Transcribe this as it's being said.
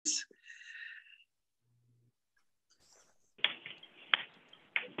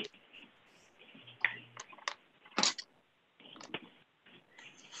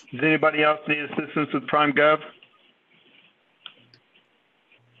Does anybody else need assistance with Prime Gov?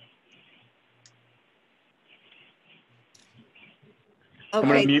 I'm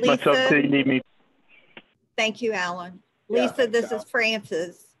going to mute myself till you need me. Thank you, Alan. Lisa, this is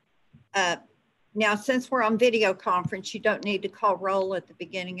Frances. Now, since we're on video conference, you don't need to call roll at the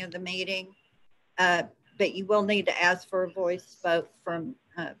beginning of the meeting, but you will need to ask for a voice vote from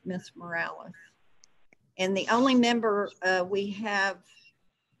Ms. Morales. And the only member we have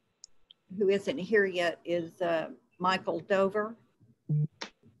who isn't here yet is Michael Dover,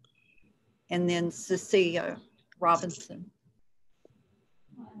 and then Cecilia Robinson.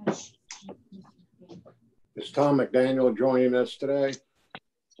 Is Tom McDaniel joining us today?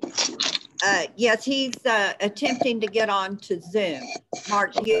 Yes, he's attempting to get on to Zoom.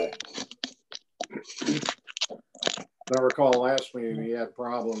 Mark, you? I recall last meeting he had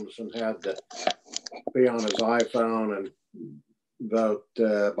problems and had to be on his iPhone and vote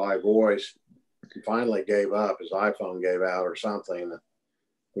by voice. He finally gave up. His iPhone gave out or something.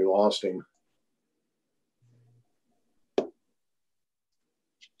 We lost him.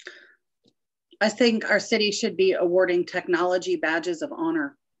 I think our city should be awarding technology badges of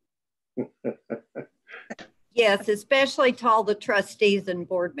honor. Yes, especially to all the trustees and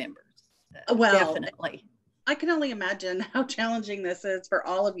board members. Well, definitely. I can only imagine how challenging this is for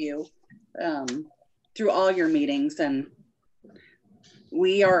all of you through all your meetings, and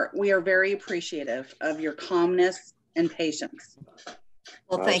we are very appreciative of your calmness and patience.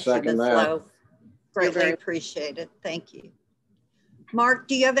 Well, thank you, Ms. Lowe. Greatly appreciated. Thank you. Mark,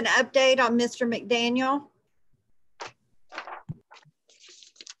 do you have an update on Mr. McDaniel?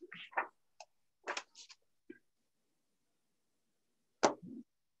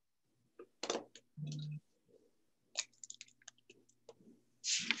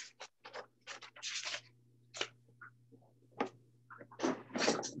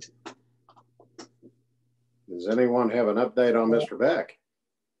 Does anyone have an update on Mr. Beck?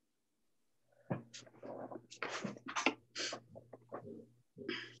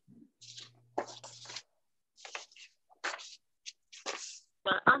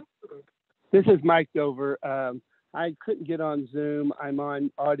 This is Mike Dover. I couldn't get on Zoom. I'm on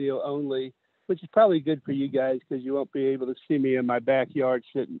audio only, which is probably good for you guys because you won't be able to see me in my backyard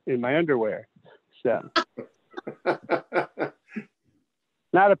sitting in my underwear. So,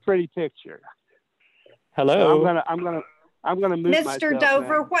 not a pretty picture. Hello. So I'm gonna move myself. Mr.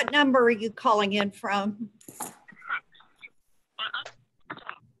 Dover, now. what number are you calling in from?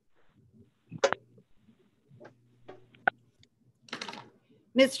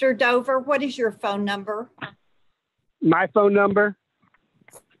 Mr. Dover, what is your phone number? My phone number?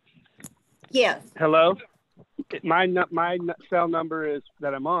 Yes. Hello? My cell number is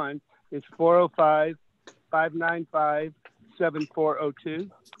that I'm on is 405-595-7402.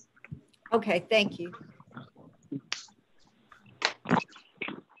 Okay, thank you.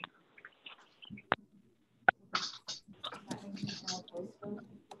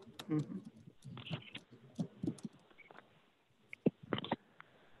 Mm-hmm.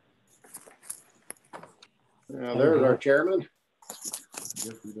 There's our chairman. Yes,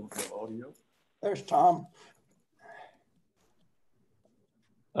 we don't have audio. There's Tom.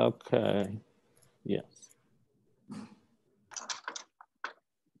 Okay. Yes.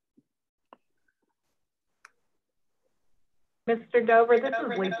 Mr. Dover, this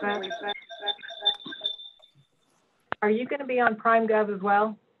is Lisa. Are you going to be on Prime Gov as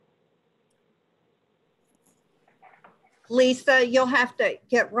well? Lisa, you'll have to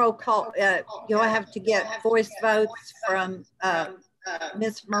get roll call. You'll have to get voice votes from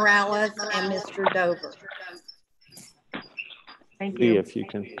Ms. Morales and Mr. Dover. Thank See you. if you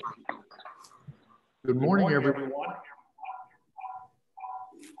can. Good morning, everyone.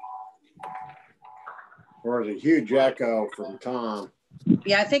 There's a huge echo from Tom.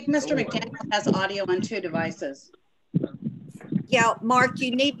 Yeah, I think Mr. McDaniel has audio on 2 devices. Yeah, Mark,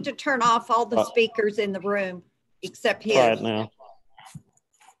 you need to turn off all the speakers in the room except his. Try it now.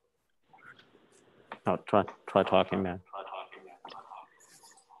 Oh, try talking now.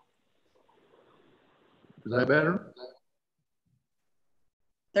 Is that better?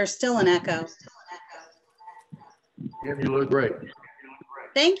 There's still an echo. Yeah, you look great.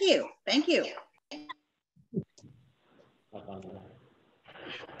 Thank you. Thank you.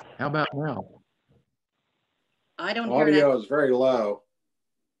 How about now? I don't hear Audio is very low.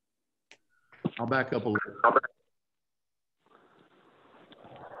 I'll back up a little.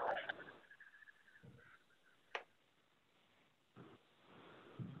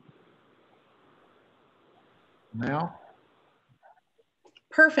 Now?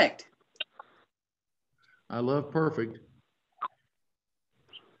 Perfect. I love perfect.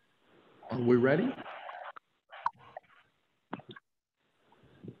 Are we ready?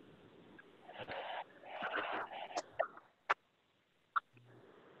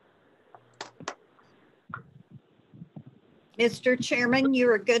 Mr. Chairman,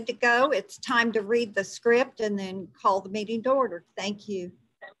 you are good to go. It's time to read the script and then call the meeting to order. Thank you.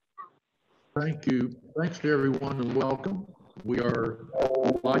 Thank you. Thanks to everyone and welcome. We are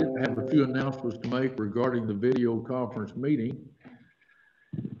delighted to have a few announcements to make regarding the video conference meeting.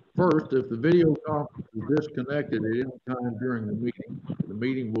 First, if the video conference is disconnected at any time during the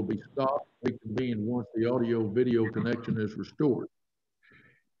meeting will be stopped and reconvened once the audio video connection is restored.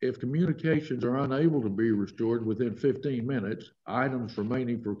 If communications are unable to be restored within 15 minutes, items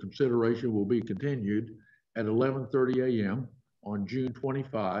remaining for consideration will be continued at 11:30 a.m. on June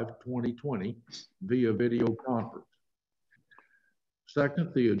 25, 2020 via video conference.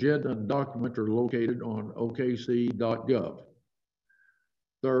 Second, the agenda and document are located on okc.gov.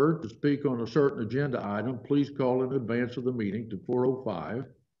 Third, to speak on a certain agenda item, please call in advance of the meeting to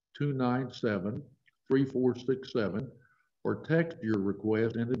 405-297-3467 or text your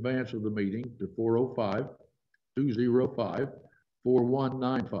request in advance of the meeting to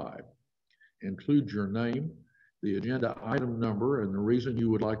 405-205-4195. Include your name, the agenda item number, and the reason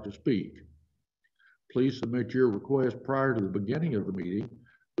you would like to speak. Please submit your request prior to the beginning of the meeting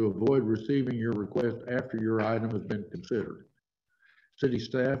to avoid receiving your request after your item has been considered. City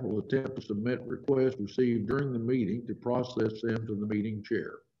staff will attempt to submit requests received during the meeting to process them to the meeting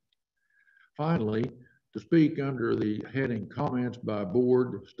chair. Finally, to speak under the heading Comments by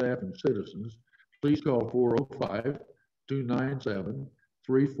Board, Staff, and Citizens, please call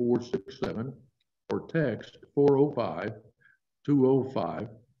 405-297-3467 or text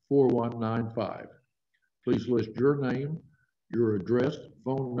 405-205-4195. Please list your name, your address,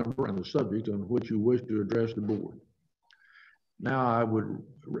 phone number, and the subject on which you wish to address the board. Now I would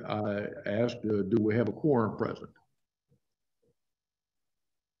ask, do we have a quorum present?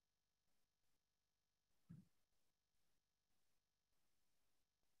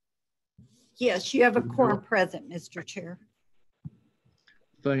 Yes, you have a quorum present, Mr. Chair.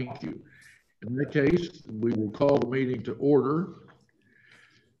 Thank you. In that case, we will call the meeting to order.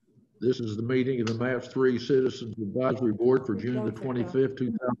 This is the meeting of the MAPS 3 Citizens Advisory Board for June the 25th,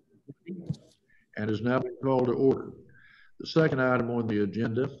 2020, and has now been called to order. The second item on the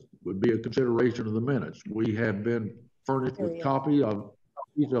agenda would be a consideration of the minutes. We have been furnished with copies of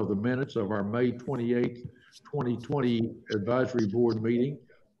the minutes of our May 28th, 2020 Advisory Board meeting.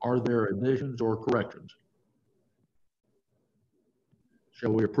 Are there additions or corrections?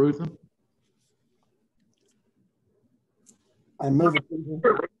 Shall we approve them? I move approval.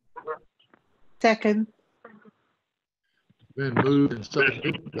 Second. Been moved and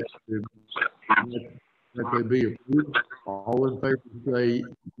seconded that they be approved. All in favor say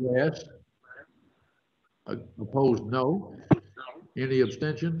yes. Opposed, no. Any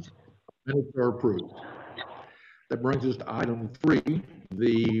abstentions? Minutes are approved. That brings us to item 3,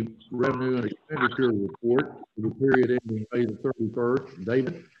 the revenue and expenditure report for the period ending May the 31st.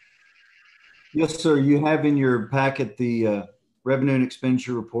 David? Yes, sir. You have in your packet the revenue and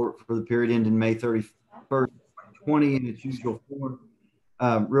expenditure report for the period ending May 31st, 2020 in its usual form.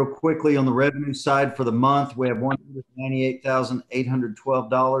 Real quickly on the revenue side for the month, we have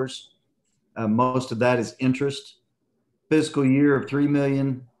 $198,812. Most of that is interest. Fiscal year of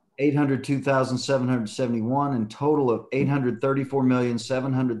 $3,802,771 and total of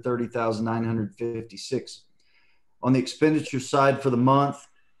 $834,730,956. On the expenditure side for the month,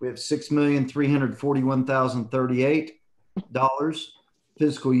 we have $6,341,038.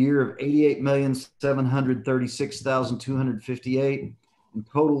 Fiscal year of $88,736,258 and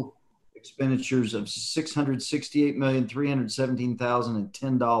total expenditures of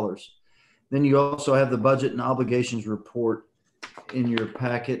 $668,317,010. Then you also have the budget and obligations report in your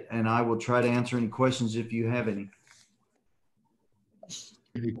packet, and I will try to answer any questions if you have any.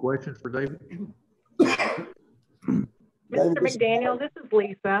 Any questions for David? Mr. McDaniel, this is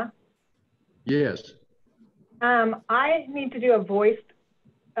Lisa. Yes. I need to do a voiced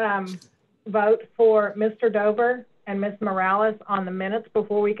vote for Mr. Dover and Ms. Morales on the minutes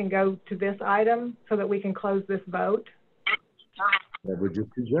before we can go to this item so that we can close this vote. That would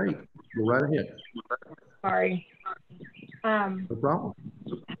just be great. Go right ahead. Sorry. No problem.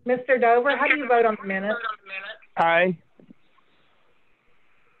 Mr. Dover, how do you vote on the minutes? Aye.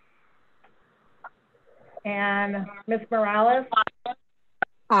 And Ms. Morales?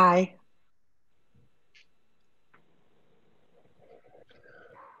 Aye.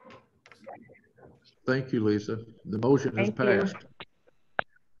 Thank you, Lisa. The motion is Thank you. passed.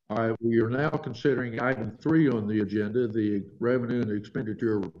 All right, we are now considering item 3 on the agenda, the revenue and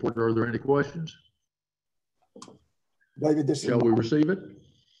expenditure report. Are there any questions? David, this Shall we receive it?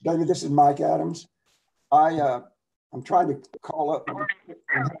 David, this is Mike Adams. I'm trying to call up. I'm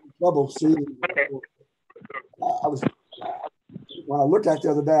having trouble seeing. When I looked at it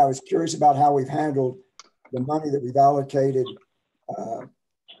the other day, I was curious about how we've handled the money that we've allocated to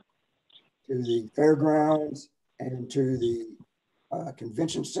the fairgrounds and to the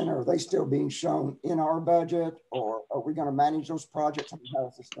convention center. Are they still being shown in our budget, or are we going to manage those projects? How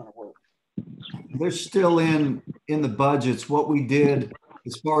is this going to work? They're still in the budgets. What we did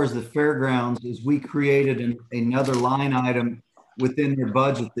as far as the fairgrounds is we created another line item within their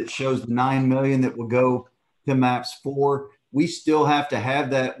budget that shows the $9 million that will go to MAPS 4. We still have to have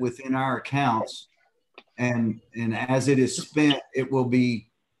that within our accounts. And as it is spent, it will be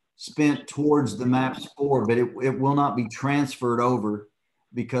spent towards the MAPS 4, but it will not be transferred over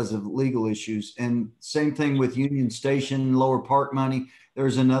because of legal issues. And same thing with Union Station, Lower Park money.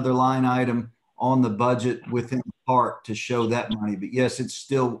 There's another line item on the budget within the park to show that money. But yes, it's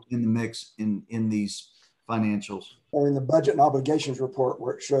still in the mix in these financials. Or in the budget and obligations report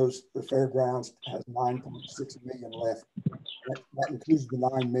where it shows the fairgrounds has $9.6 million left. That includes the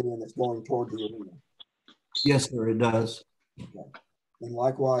 $9 million that's going toward the arena. Yes, sir, it does. Okay. And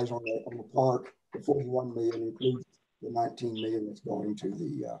likewise on the park, the $41 million includes the $19 million that's going to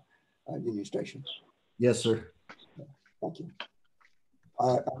the Union Station. Yes, sir. Okay. Thank you.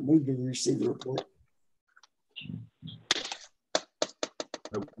 I move to receive the report.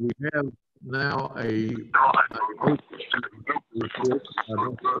 We have now a report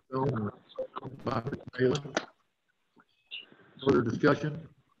by Mr. Malin. Further discussion?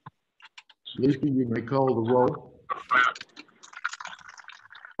 Lisa, you may call the roll.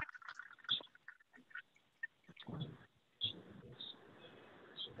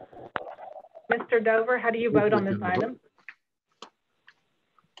 Mr. Dover, how do you vote on this item?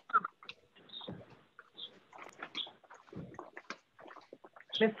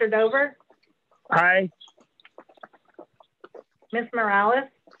 Mr. Dover? Aye. Ms. Morales?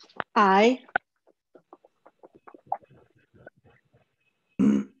 Aye.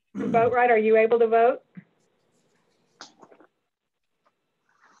 Boatwright, are you able to vote?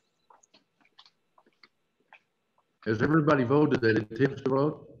 Has everybody voted that intends to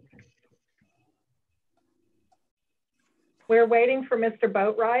vote? We're waiting for Mr.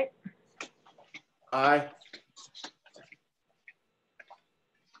 Boatwright. Aye.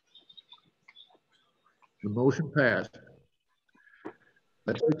 The motion passed.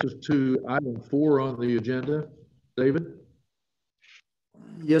 That takes us to item 4 on the agenda. David?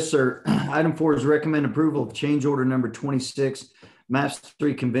 Yes, sir. Item 4 is recommend approval of change order number 26, MAPS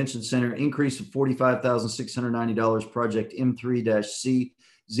 3 Convention Center, increase of $45,690, project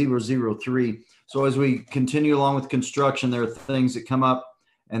M3-C003. So as we continue along with construction, there are things that come up,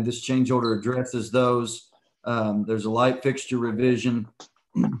 and this change order addresses those. There's a light fixture revision.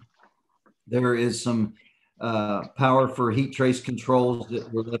 There is some power for heat trace controls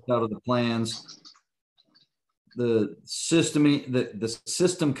that were left out of the plans. The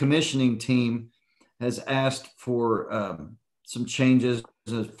system commissioning team has asked for some changes.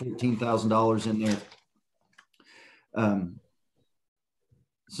 There's $14,000 in there.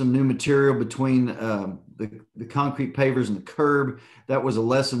 Some new material between the concrete pavers and the curb. That was a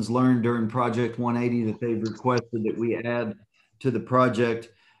lessons learned during Project 180 that they've requested that we add to the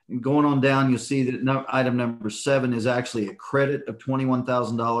project. And going on down, you'll see that item number 7 is actually a credit of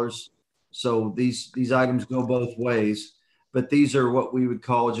 $21,000. So these items go both ways, but these are what we would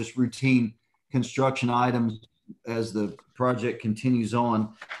call just routine construction items as the project continues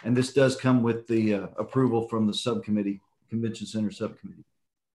on. And this does come with the approval from the subcommittee, Convention Center subcommittee.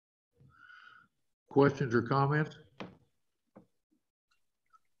 Questions or comments?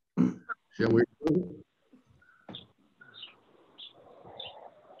 Shall we?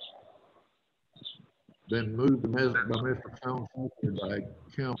 Then moved by Mr. Jones, by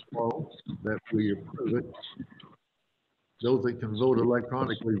Council that we approve it. Those that can vote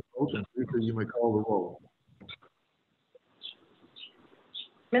electronically vote, and Lisa, you may call the roll.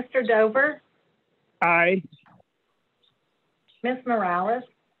 Mr. Dover? Aye. Ms. Morales?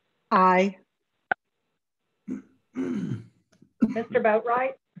 Aye. Mr.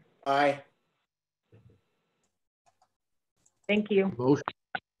 Boatwright? Aye. Thank you.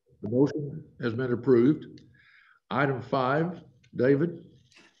 The motion has been approved. Item 5, David.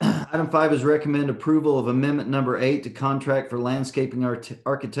 Item 5 is recommend approval of amendment number 8 to contract for landscaping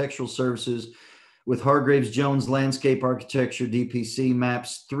architectural services with Hargraves Jones Landscape Architecture, DPC,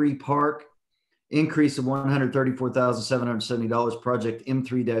 MAPS 3 Park increase of $134,770, project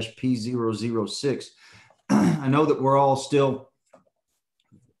M3-P006. I know that we're all still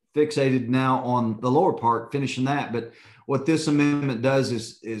fixated now on the lower park, finishing that, but what this amendment does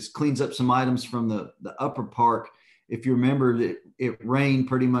is cleans up some items from the upper park. If you remember, it rained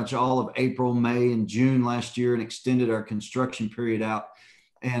pretty much all of April, May, and June last year and extended our construction period out.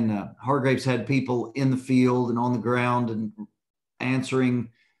 And Hargraves had people in the field and on the ground and answering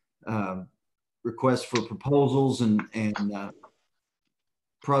requests for proposals and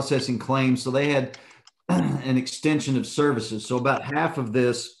processing claims. So they had an extension of services. So about half of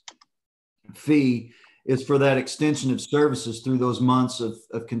this fee is for that extension of services through those months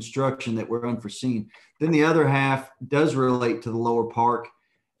of construction that were unforeseen. Then the other half does relate to the lower park,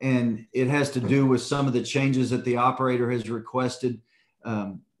 and it has to do with some of the changes that the operator has requested,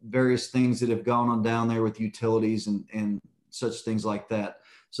 various things that have gone on down there with utilities and such things like that.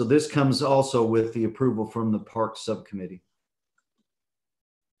 So this comes also with the approval from the park subcommittee.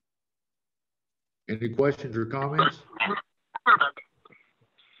 Any questions or comments?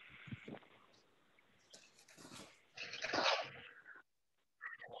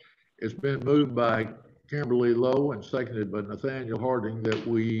 It's been moved by Kimberly Lowe and seconded by Nathaniel Harding that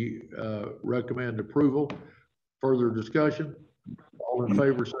we recommend approval. Further discussion? All in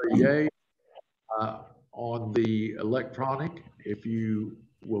favor say yay. On the electronic, if you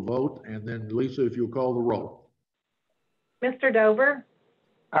will vote, and then Lisa, if you'll call the roll. Mr. Dover?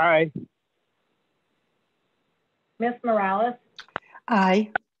 Aye. Ms. Morales?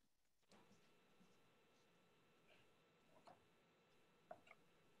 Aye.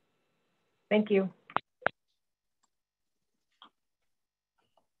 Thank you.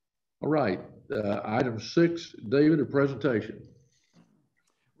 All right, item 6, David, a presentation.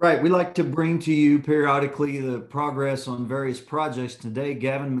 Right, we like to bring to you periodically the progress on various projects. Today,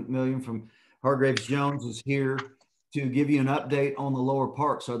 Gavin McMillian from Hargraves Jones is here to give you an update on the lower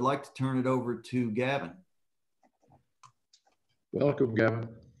park. So I'd like to turn it over to Gavin. Welcome, Gavin.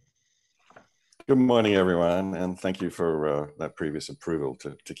 Good morning, everyone, and thank you for that previous approval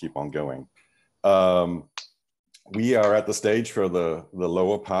to keep on going. We are at the stage for the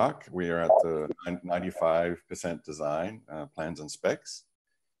lower park. We are at the 95% design, plans and specs.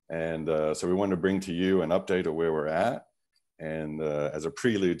 And so we want to bring to you an update of where we're at, and as a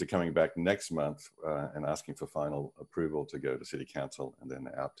prelude to coming back next month and asking for final approval to go to City Council and then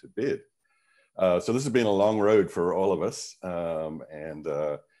out to bid. So this has been a long road for all of us.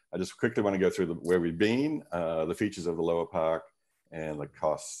 I just quickly want to go through where we've been, the features of the lower park, and the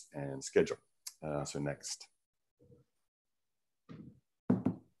costs and schedule. So next.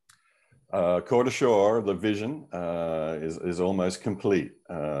 Core to shore, the vision is almost complete.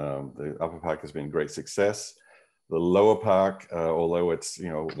 The upper park has been a great success. The lower park, although it's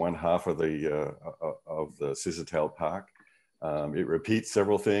one half of the Scissortail Park, it repeats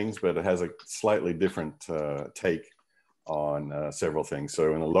several things, but it has a slightly different take on several things.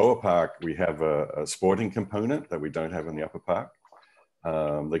 So in the lower park, we have a sporting component that we don't have in the upper park.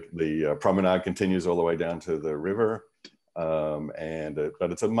 The promenade continues all the way down to the river.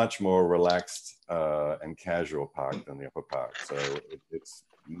 But it's a much more relaxed and casual park than the upper park. So it's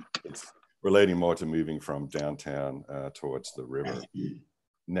relating more to moving from downtown towards the river.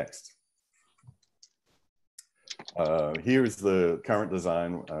 Next. Here's the current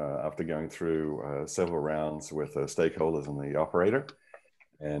design after going through several rounds with stakeholders and the operator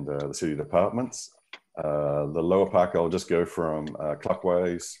and the city departments. The lower park, I'll just go from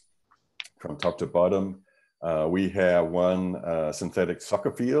clockwise from top to bottom. We have one synthetic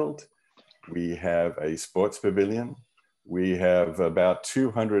soccer field. We have a sports pavilion. We have about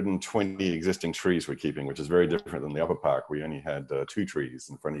 220 existing trees we're keeping, which is very different than the upper park. We only had 2 trees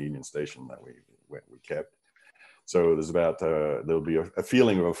in front of Union Station that we kept. So there's about, there'll be a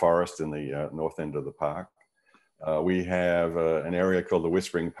feeling of a forest in the north end of the park. We have an area called the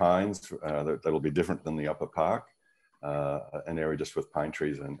Whispering Pines that'll be different than the upper park, an area just with pine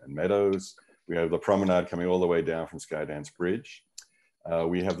trees and meadows. We have the promenade coming all the way down from Skydance Bridge.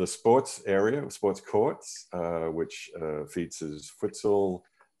 We have the sports area, sports courts, which features futsal,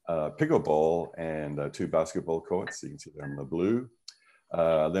 pickleball, and 2 basketball courts. You can see them in the blue.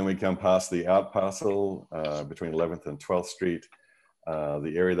 Then we come past the out parcel between 11th and 12th Street,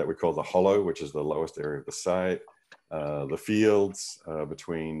 the area that we call the Hollow, which is the lowest area of the site, the fields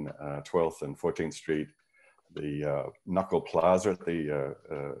between 12th and 14th Street, the Knuckle Plaza at the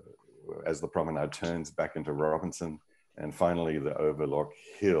as the promenade turns back into Robinson, and finally the Overlook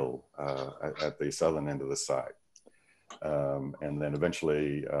Hill at the southern end of the site. And then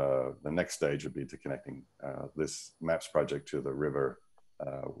eventually the next stage would be to connecting this MAPS project to the river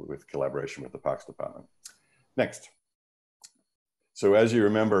with collaboration with the Parks Department. Next. So as you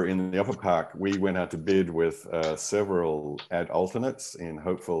remember, in the upper park, we went out to bid with several ad alternates in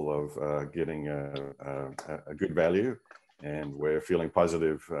hopeful of getting a good value. And we're feeling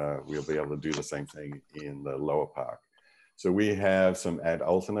positive we'll be able to do the same thing in the lower park. So we have some ad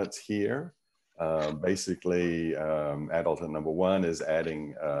alternates here. Basically, ad alternate number one is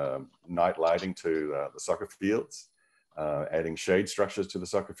adding night lighting to the soccer fields, adding shade structures to the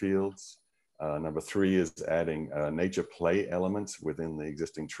soccer fields. Number three is adding nature play elements within the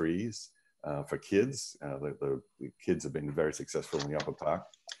existing trees for kids. The kids have been very successful in the upper park.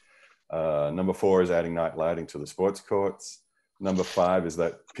 Number four is adding night lighting to the sports courts. Number five is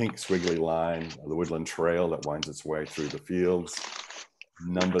that pink squiggly line, the woodland trail that winds its way through the fields.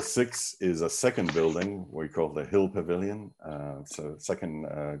 Number six is a second building we call the Hill Pavilion. So second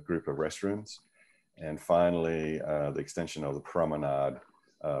group of restrooms. And finally, the extension of the promenade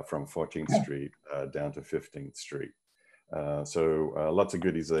from 14th Street down to 15th Street. So lots of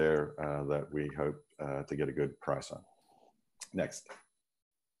goodies there that we hope to get a good price on. Next.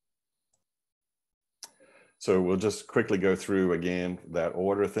 So we'll just quickly go through again that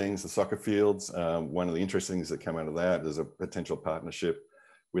order of things, the soccer fields. One of the interesting things that come out of that is a potential partnership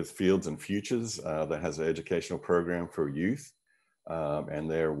with Fields and Futures that has an educational program for youth. And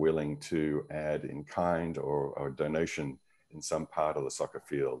they're willing to add in kind or donation in some part of the soccer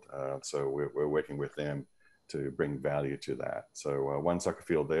field. So we're working with them to bring value to that. So one soccer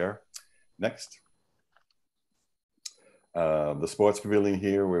field there. Next. The sports pavilion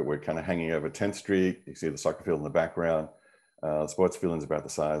here, we're kind of hanging over 10th Street. You see the soccer field in the background. The sports pavilion is about the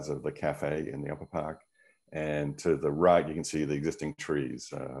size of the cafe in the upper park. And to the right, you can see the existing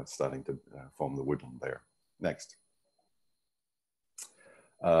trees starting to form the woodland there. Next.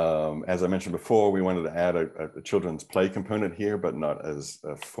 As I mentioned before, we wanted to add a children's play component here, but not as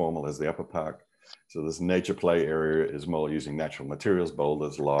formal as the upper park. So this nature play area is more using natural materials,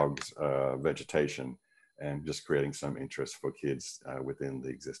 boulders, logs, vegetation, and just creating some interest for kids within the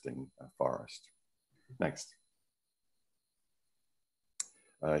existing forest. Next.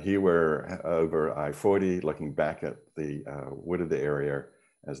 Here we're over I-40, looking back at the wooded area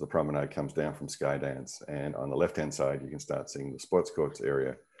as the promenade comes down from Skydance. And on the left-hand side, you can start seeing the sports courts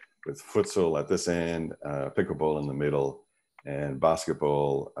area with futsal at this end, pickleball in the middle, and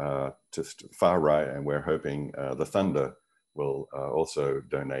basketball to the far right. And we're hoping the Thunder will also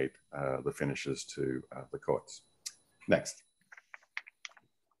donate the finishes to the courts. Next.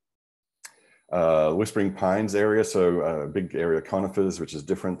 Whispering Pines area, so a big area of conifers, which is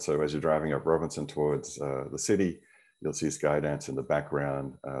different. So as you're driving up Robinson towards the city, you'll see Skydance in the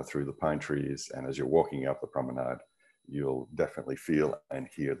background through the pine trees. And as you're walking up the promenade, you'll definitely feel and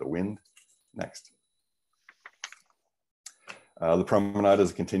hear the wind. Next. The promenade is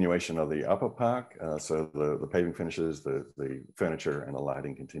a continuation of the upper park. So the paving finishes, the furniture and the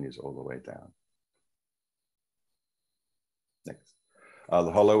lighting continues all the way down. Next.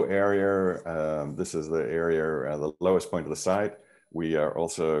 The hollow area, this is the area, the lowest point of the site. We are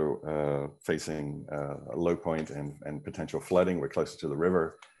also facing a low point and potential flooding. We're closer to the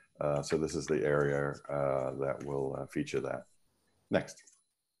river. So this is the area that will feature that. Next.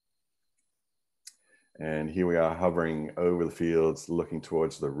 And here we are hovering over the fields, looking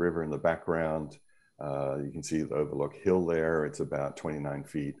towards the river in the background. You can see the Overlook Hill there. It's about 29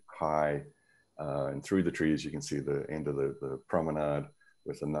 feet high. And through the trees, you can see the end of the promenade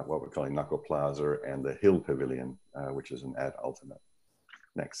with what we're calling Knuckle Plaza and the Hill Pavilion, which is an ad alternate.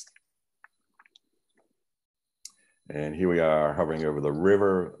 Next. And here we are hovering over the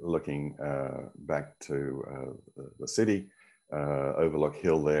river, looking back to the city. Overlook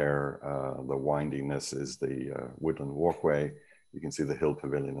Hill there, the windiness is the Woodland Walkway. You can see the Hill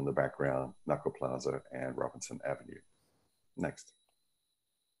Pavilion in the background, Knuckle Plaza and Robinson Avenue. Next.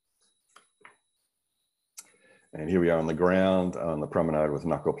 And here we are on the ground on the promenade with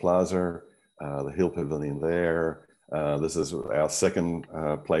Knuckle Plaza, the Hill Pavilion there. This is our second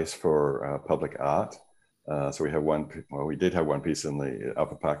place for public art. So we have we did have one piece in the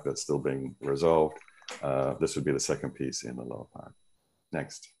upper park that's still being resolved. This would be the second piece in the lower park.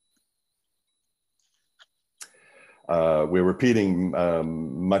 Next. We're repeating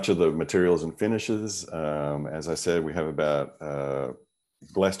much of the materials and finishes. As I said, we have about,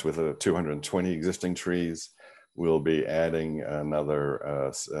 blessed with 220 existing trees. We'll be adding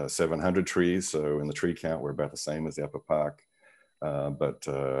another 700 trees. So in the tree count, we're about the same as the upper park. But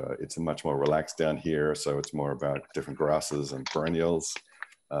it's much more relaxed down here. So it's more about different grasses and perennials.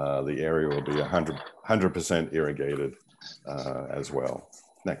 The area will be 100% irrigated as well.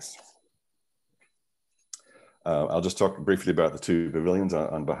 Next. I'll just talk briefly about the two pavilions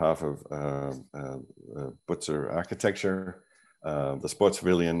on behalf of Butzer Architecture. The sports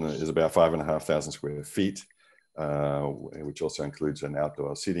pavilion is about 5,500 square feet, which also includes an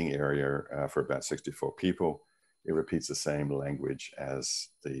outdoor seating area for about 64 people. It repeats the same language as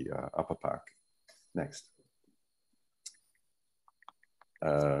the upper park. Next.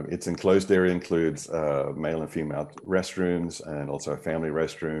 Its enclosed area includes male and female restrooms and also a family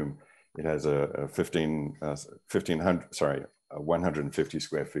restroom. It has a 150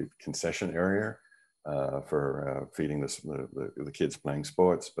 square feet concession area for feeding the kids playing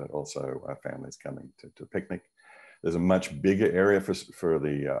sports, but also families coming to picnic. There's a much bigger area for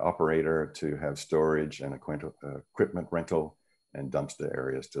the operator to have storage and equipment rental and dumpster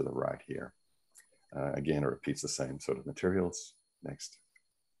areas to the right here. Again, it repeats the same sort of materials. Next.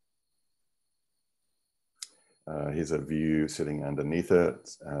 Here's a view sitting underneath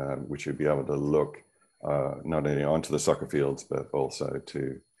it, which you'll be able to look not only onto the soccer fields, but also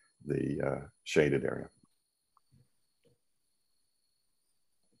to the shaded area.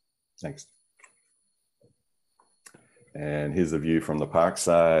 Next. And here's a view from the park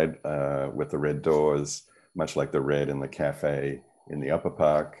side with the red doors, much like the red in the cafe in the upper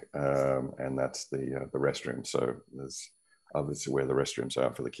park. And that's the restroom. So there's obviously where the restrooms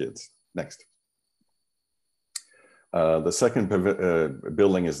are for the kids. Next. The second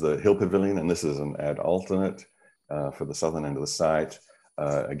building is the Hill Pavilion, and this is an ad alternate for the southern end of the site.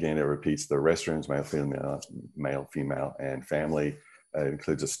 Again, it repeats the restrooms, male, female, and family. It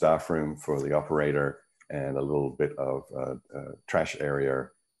includes a staff room for the operator and a little bit of trash area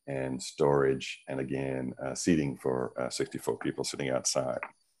and storage, and again, seating for 64 people sitting outside.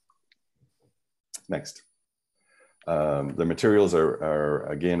 Next. The materials are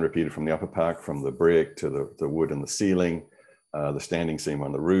again repeated from the upper park, from the brick to the wood in the ceiling, the standing seam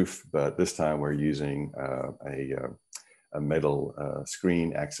on the roof, but this time we're using a metal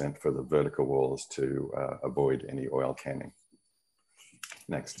screen accent for the vertical walls to avoid any oil canning.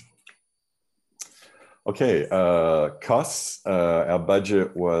 Next. Okay, costs. Our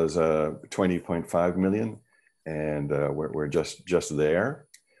budget was 20.5 million, and we're just there.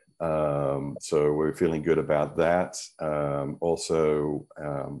 So we're feeling good about that. Also,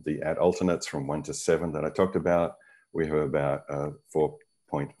 the ad alternates from 1 to 7 that I talked about, we have about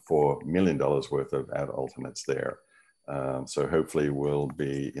 $4.4 million worth of ad alternates there. So hopefully we'll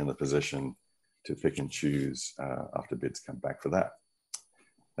be in the position to pick and choose after bids come back for that.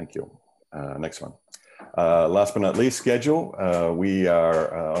 Thank you. Next one. Last but not least, schedule. We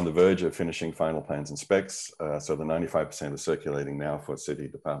are on the verge of finishing final plans and specs. So the 95% is circulating now for city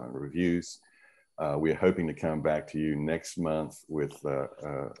department reviews. We are hoping to come back to you next month with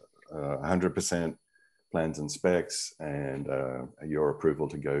 100% plans and specs and your approval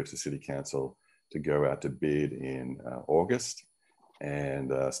to go to City Council to go out to bid in August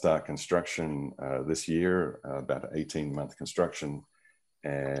and start construction this year, about an 18-month construction,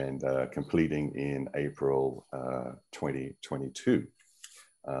 and completing in April 2022,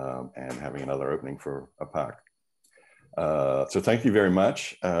 and having another opening for a park. So thank you very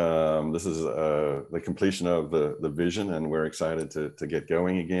much. This is the completion of the vision, and we're excited to get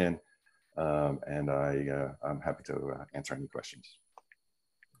going again. And I'm happy to answer any questions.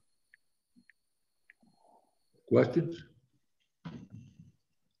 Questions?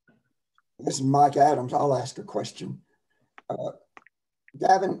 This is Mike Adams. I'll ask a question.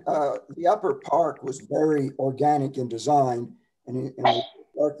 Gavin, the upper park was very organic in design, and in the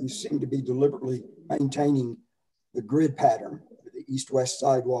park you seem to be deliberately maintaining the grid pattern, the east-west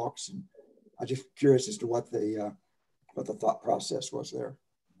sidewalks. And I'm just curious as to what the thought process was there.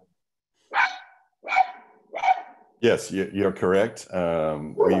 Yes, you're correct.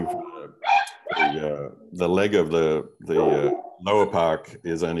 The leg of the lower park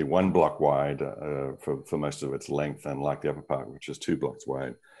is only 1 block wide for most of its length, unlike the upper park, which is 2 blocks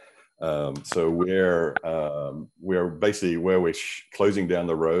wide. So we're basically where we're closing down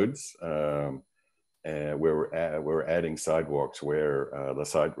the roads, and we're adding sidewalks where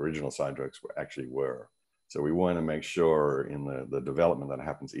the original sidewalks actually were. So we want to make sure in the development that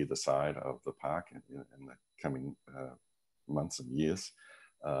happens either side of the park in the coming months and years,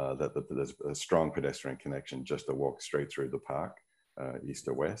 that there's a strong pedestrian connection just to walk straight through the park, east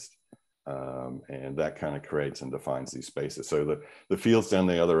to west. And that kind of creates and defines these spaces. So the fields down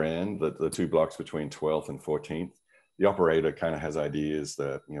the other end, the 2 blocks between 12th and 14th, the operator kind of has ideas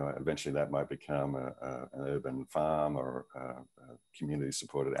that, you know, eventually that might become an urban farm or community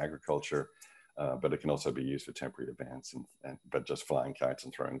supported agriculture. But it can also be used for temporary events, but just flying kites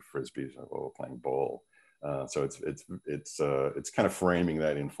and throwing frisbees or playing ball. So it's kind of framing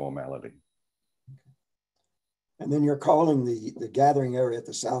that informality. And then you're calling the gathering area at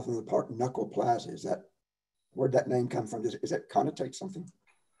the south end of the park Knuckle Plaza. Is that, where'd that name come from? Does that connotate something?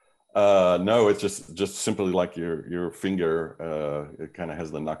 No, it's just simply like your finger. It kind of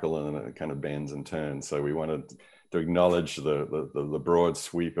has the knuckle and it kind of bends and turns. So we wanted to acknowledge the broad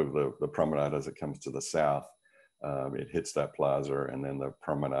sweep of the promenade as it comes to the south. It hits that plaza, and then the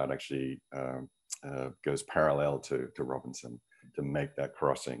promenade actually goes parallel to Robinson to make that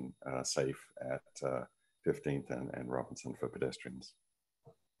crossing safe at 15th and Robinson for pedestrians.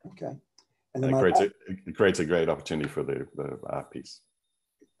 Okay. And then it creates a great opportunity for the art piece.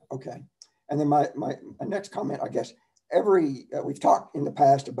 Okay. And then my next comment, I guess, we've talked in the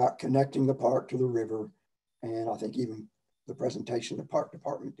past about connecting the park to the river. And I think even the presentation the park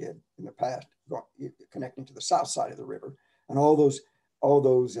department did in the past, connecting to the south side of the river. And all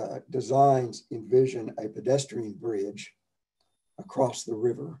those designs envision a pedestrian bridge across the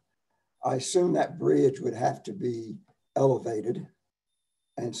river. I assume that bridge would have to be elevated.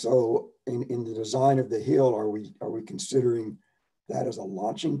 And so in the design of the hill, are we considering that as a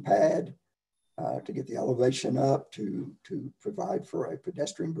launching pad to get the elevation up to provide for a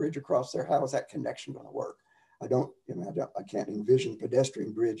pedestrian bridge across there? How is that connection going to work? I can't envision a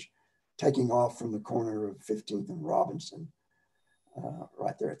pedestrian bridge taking off from the corner of 15th and Robinson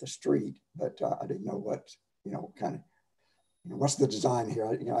right there at the street. But I didn't know what, what's the design here?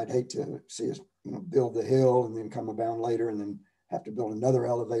 I'd hate to see us, build the hill and then come down later and then have to build another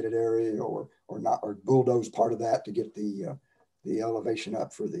elevated area or bulldoze part of that to get the elevation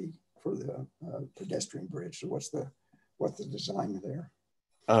up for the pedestrian bridge. So what's the design there?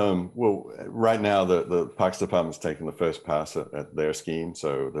 Well, right now the Parks Department's taking the first pass at their scheme,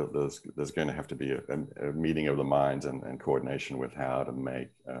 so there's going to have to be a meeting of the minds and coordination with how to make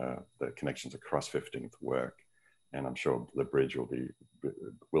the connections across 15th work, and I'm sure the bridge will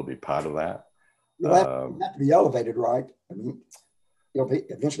be part of that. It'll have to be elevated, right? I mean, you'll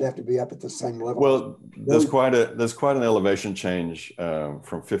eventually have to be up at the same level. Well, there's quite an elevation change from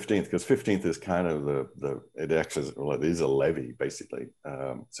 15th, because 15th is kind of it is a levee basically,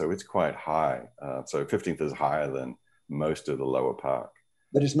 so it's quite high. So 15th is higher than most of the lower park.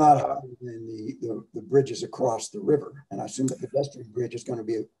 But it's not higher than the bridges across the river, and I assume the pedestrian bridge is going to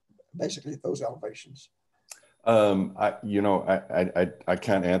be basically at those elevations. I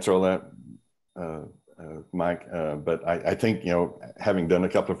can't answer all that. Mike, but I think, having done a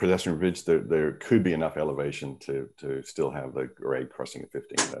couple of pedestrian bridges, there could be enough elevation to still have the grade crossing at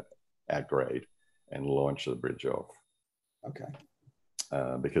 15 at grade and launch the bridge off. Okay.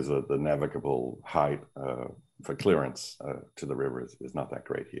 Because the navigable height for clearance to the river is not that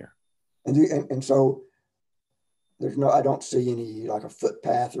great here. And so I don't see any like a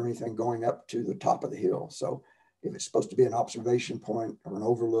footpath or anything going up to the top of the hill. So if it's supposed to be an observation point or an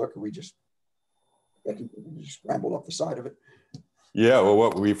overlook, we just scramble up the side of it. Yeah, well,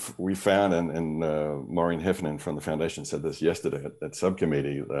 what we found, and Maureen Heffernan from the foundation said this yesterday at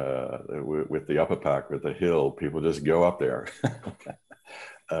subcommittee, with the upper park, with the hill, people just go up there.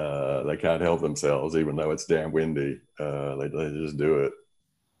 They can't help themselves, even though it's damn windy. They just do it.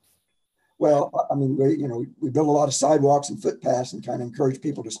 Well, I mean, we build a lot of sidewalks and footpaths and kind of encourage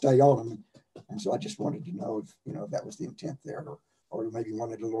people to stay on them. And so I just wanted to know if that was the intent there, or maybe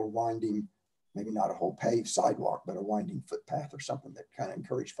wanted a little winding, maybe not a whole paved sidewalk, but a winding footpath or something that kind of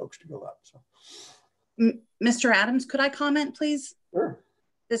encouraged folks to go up. So, Mr. Adams, could I comment, please? Sure.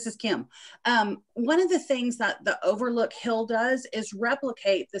 This is Kim. One of the things that the Overlook Hill does is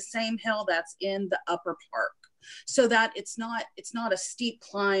replicate the same hill that's in the upper park, so that it's not a steep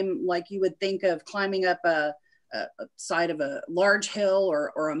climb like you would think of climbing up a side of a large hill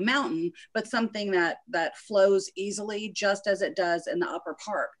or a mountain, but something that flows easily, just as it does in the upper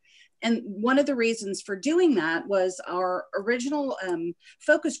park. And one of the reasons for doing that was our original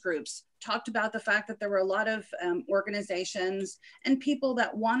focus groups talked about the fact that there were a lot of organizations and people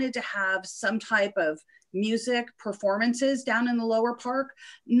that wanted to have some type of music performances down in the lower park,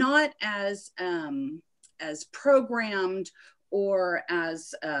 not as programmed or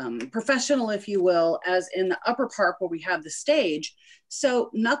as professional, if you will, as in the upper park where we have the stage.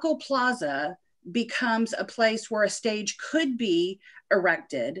 So Knuckle Plaza becomes a place where a stage could be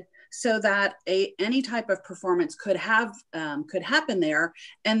erected so that any type of performance could happen there.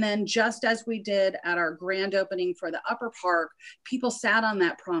 And then just as we did at our grand opening for the upper park, people sat on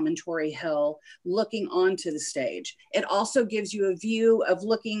that promontory hill looking onto the stage. It also gives you a view of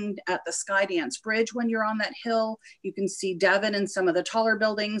looking at the Skydance Bridge when you're on that hill. You can see Devon and some of the taller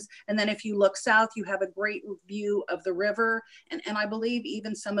buildings. And then if you look south, you have a great view of the river and I believe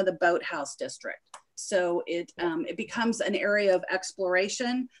even some of the Boathouse District. So it becomes an area of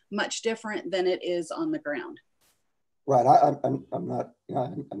exploration, much different than it is on the ground. Right. I'm not,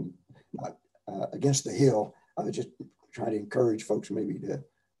 I'm not against the hill. I was just trying to encourage folks maybe to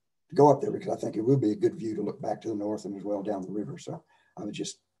go up there, because I think it will be a good view to look back to the north and as well down the river. So I was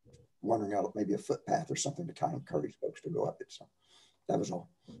just wondering out maybe a footpath or something to kind of encourage folks to go up it. So that was all.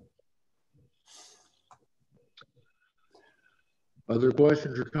 Other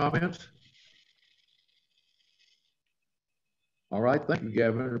questions or comments? All right, thank you,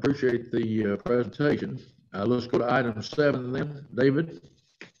 Gavin. Appreciate the presentation. Let's go to item 7 then. David?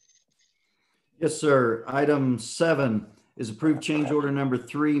 Yes, sir. Item 7 is approved change order number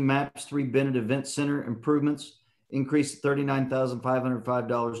 3, MAPS 3 Bennett Event Center improvements, increase to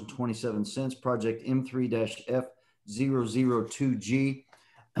 $39,505.27, project M3-F002G.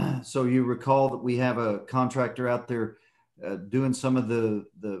 So you recall that we have a contractor out there doing some of the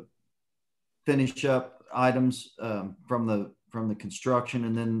finish up items from the construction,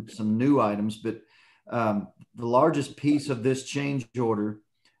 and then some new items. But the largest piece of this change order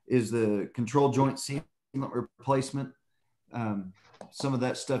is the control joint sealant replacement. Some of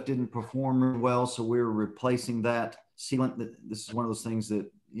that stuff didn't perform well, so we're replacing that sealant. This is one of those things that,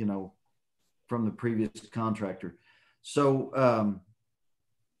 you know, from the previous contractor. So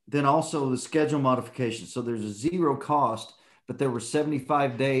then also the schedule modification. So there's a zero cost, but there were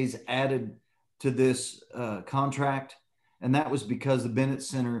 75 days added to this contract. And that was because the Bennett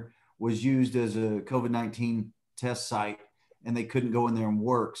Center was used as a COVID-19 test site and they couldn't go in there and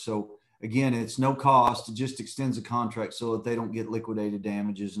work. So again, it's no cost. It just extends the contract so that they don't get liquidated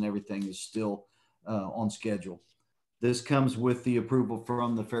damages and everything is still on schedule. This comes with the approval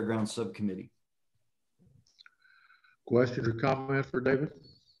from the Fairgrounds Subcommittee. Questions or comments for David?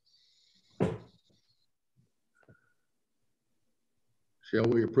 Shall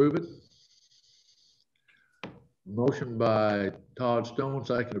we approve it? Motion by Todd Stone,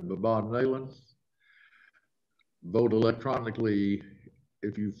 seconded by Bob Nalen. Vote electronically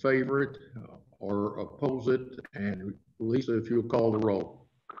if you favor it or oppose it. And Lisa, if you'll call the roll.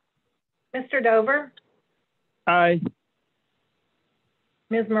 Mr. Dover? Aye.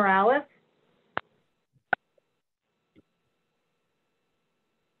 Ms. Morales?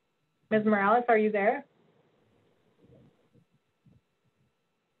 Ms. Morales, are you there?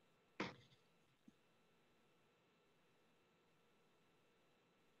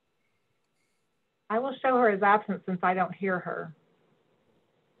 I will show her as absent since I don't hear her.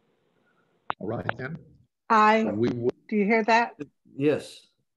 All right, then. Aye. Do you hear that? Yes.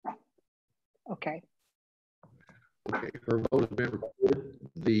 Okay. Okay, her vote has been recorded.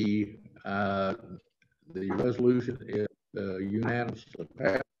 The resolution is unanimously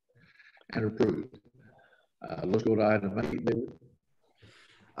passed and approved. Let's go to item 8, David.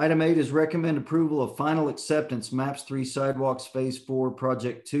 Item 8 is recommend approval of final acceptance, MAPS 3 Sidewalks Phase 4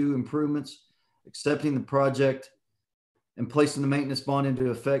 Project 2 improvements, accepting the project and placing the maintenance bond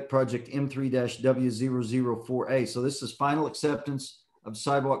into effect, project M3-W004A. So this is final acceptance of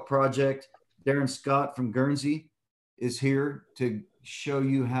sidewalk project. Darren Scott from Guernsey is here to show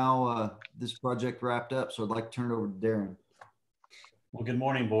you how this project wrapped up. So I'd like to turn it over to Darren. Well, good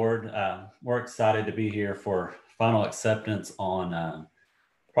morning, board. We're excited to be here for final acceptance on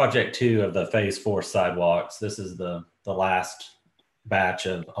project 2 of the phase 4 sidewalks. This is the last batch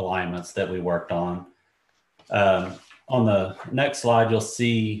of alignments that we worked on. On the next slide, you'll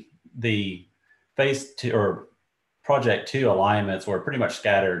see the phase 2 or project 2 alignments were pretty much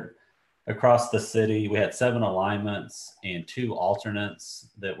scattered across the city. We had 7 alignments and 2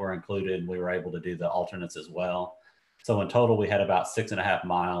 alternates that were included. We were able to do the alternates as well. So in total, we had about 6.5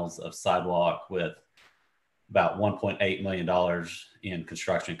 miles of sidewalk with about $1.8 million in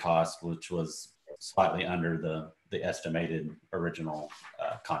construction costs, which was slightly under the estimated original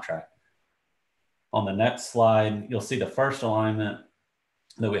contract. On the next slide, you'll see the first alignment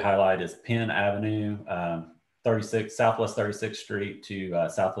that we highlight is Penn Avenue, Southwest 36th Street to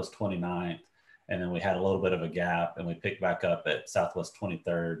Southwest 29th. And then we had a little bit of a gap and we picked back up at Southwest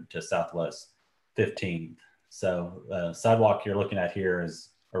 23rd to Southwest 15th. So sidewalk you're looking at here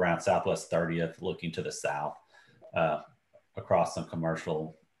is around Southwest 30th, looking to the south across some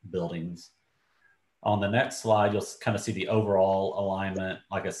commercial buildings. On the next slide, you'll kind of see the overall alignment.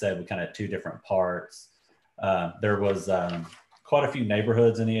 Like I said, we kind of had 2 different parts. There was quite a few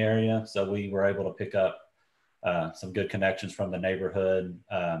neighborhoods in the area. So we were able to pick up some good connections from the neighborhood,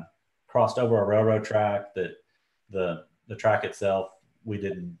 crossed over a railroad track that the track itself, we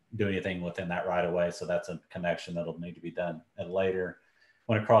didn't do anything within that right away. So that's a connection that'll need to be done later.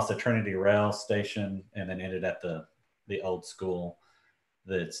 Went across the Trinity Rail Station and then ended at the old school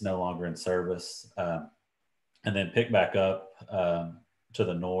that's no longer in service. And then picked back up to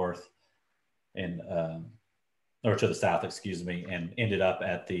the north and or to the south, excuse me, and ended up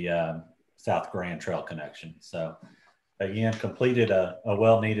at the South Grand Trail connection. So again, completed a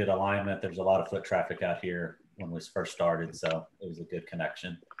well-needed alignment. There's a lot of foot traffic out here when we first started, so it was a good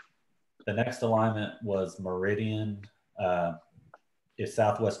connection. The next alignment was Meridian, is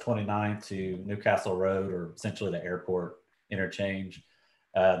Southwest 29 to Newcastle Road, or essentially the airport interchange.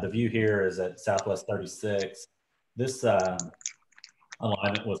 The view here is at Southwest 36. This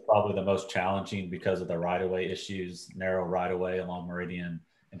alignment was probably the most challenging because of the right-of-way issues, narrow right-of-way along Meridian,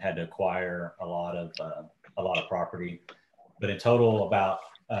 and had to acquire a lot of property. But in total, about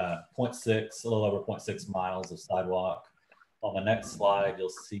 0.6, a little over 0.6 miles of sidewalk. On the next slide, you'll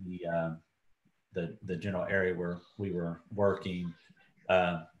see the general area where we were working.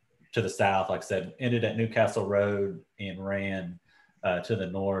 To the south, like I said, ended at Newcastle Road and ran to the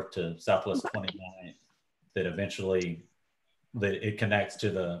north to Southwest 29th. That eventually it connects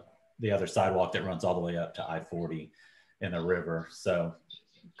to the other sidewalk that runs all the way up to I-40 in the river. So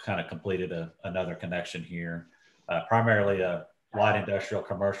kind of completed another connection here. Primarily a light industrial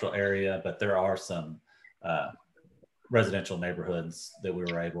commercial area, but there are some residential neighborhoods that we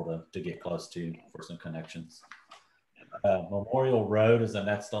were able to get close to for some connections. Memorial Road is the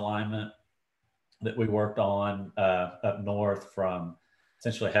next alignment that we worked on up north from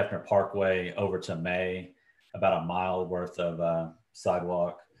essentially Hefner Parkway over to May, about a mile worth of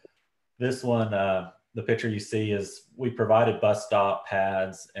sidewalk. This one, the picture you see is we provided bus stop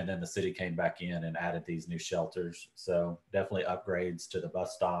pads, and then the city came back in and added these new shelters. So definitely upgrades to the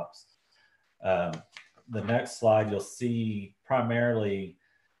bus stops. The next slide, you'll see primarily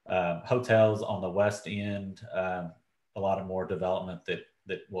hotels on the west end, a lot of more development that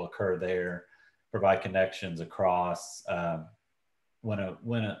will occur there, provide connections across,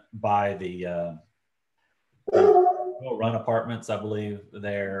 went by the Run Apartments, I believe,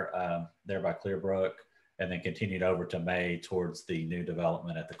 there by Clearbrook, and then continued over to May towards the new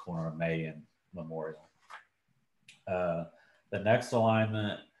development at the corner of May and Memorial. The next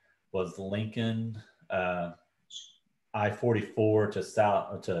alignment was Lincoln,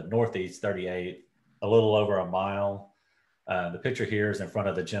 I-44 to northeast 38, a little over a mile. The picture here is in front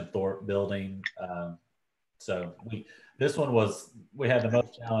of the Jim Thorpe building. So this one we had the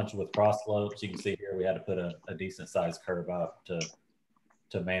most challenge with cross slopes. You can see here we had to put a decent sized curb up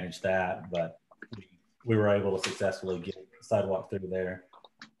to manage that, but we were able to successfully get sidewalk through there.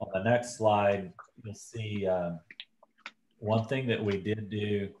 On the next slide, you'll see one thing that we did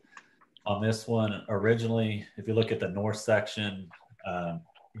do on this one originally. If you look at the north section,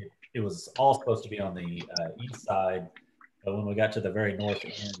 it was all supposed to be on the east side. But when we got to the very north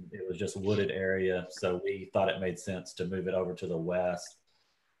end, it was just wooded area. So we thought it made sense to move it over to the west,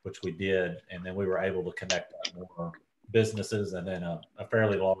 which we did. And then we were able to connect up more businesses and then a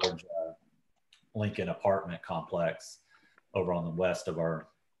fairly large Lincoln apartment complex over on the west of our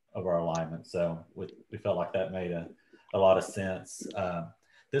alignment. So we felt like that made a lot of sense.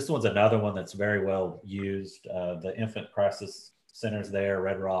 This one's another one that's very well used. The Infant Crisis Center's there,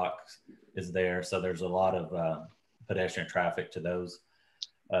 Red Rocks is there. So there's a lot of pedestrian traffic to those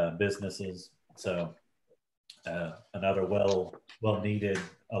businesses. So another well needed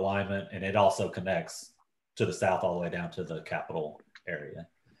alignment, and it also connects to the south all the way down to the Capitol area.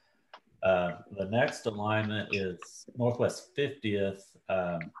 The next alignment is Northwest 50th.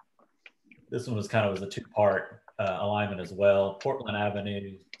 This one was a two-part alignment as well. Portland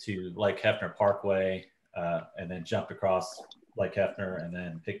Avenue to Lake Hefner Parkway, and then jumped across Lake Hefner and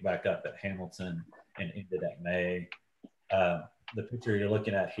then picked back up at Hamilton and ended at May. The picture you're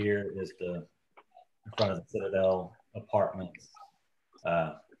looking at here is in front of the Citadel Apartments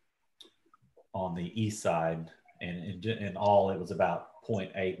on the east side, and in all it was about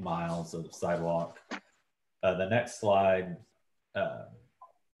 0.8 miles of sidewalk. The next slide,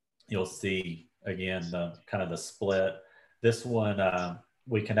 you'll see again the split. This one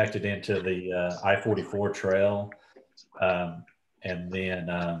we connected into the I-44 trail, and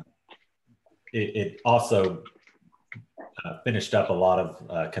then it also finished up a lot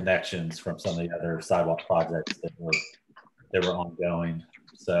of connections from some of the other sidewalk projects that were ongoing.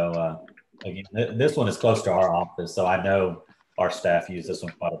 So again, this one is close to our office, so I know our staff use this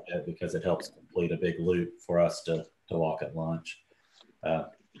one quite a bit because it helps complete a big loop for us to walk at lunch.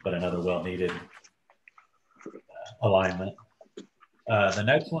 But another well-needed alignment. The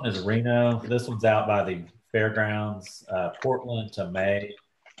next one is Reno. This one's out by the fairgrounds, Portland to May.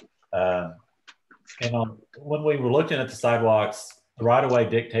 And when we were looking at the sidewalks, the right-of-way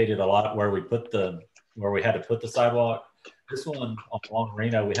dictated a lot where we had to put the sidewalk. This one along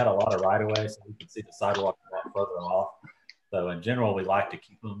Reno, we had a lot of right-of-way, so we could see the sidewalk a lot further off. So in general, we like to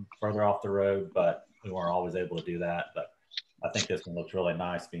keep them further off the road, but we weren't always able to do that, but I think this one looks really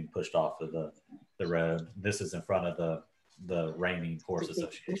nice being pushed off of the road. This is in front of the reigning Horse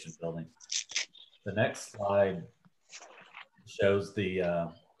Association building. The next slide shows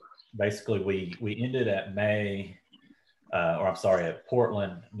the, basically we ended at at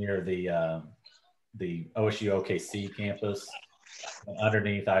Portland near the OSU OKC campus, and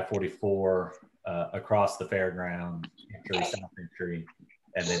underneath I-44, across the fairground, entry, south entry,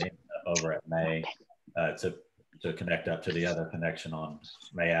 and then ended up over at May to connect up to the other connection on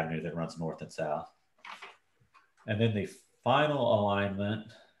May Avenue that runs north and south. And then the final alignment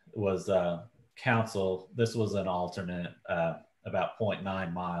was Council. This was an alternate, about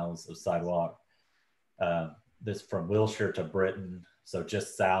 0.9 miles of sidewalk. This from Wilshire to Britain, so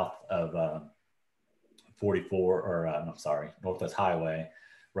just south of 44, or Northwest Highway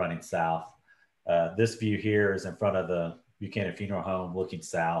running south. This view here is in front of the Buchanan Funeral Home looking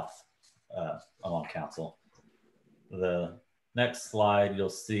south along Council. The next slide, you'll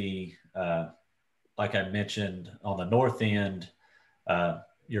see, like I mentioned, on the north end,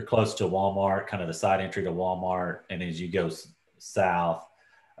 you're close to Walmart, kind of the side entry to Walmart. And as you go south,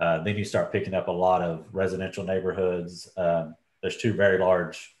 then you start picking up a lot of residential neighborhoods. There's two very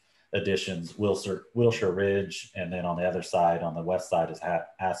large additions, Wilshire Ridge, and then on the other side, on the west side, is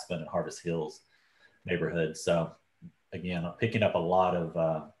Aspen and Harvest Hills neighborhoods. So again, I'm picking up a lot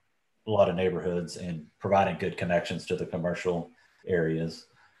of neighborhoods and providing good connections to the commercial areas.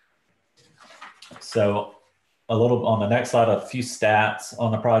 So a little on the next slide, a few stats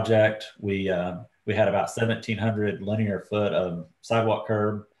on the project. We had about 1,700 linear foot of sidewalk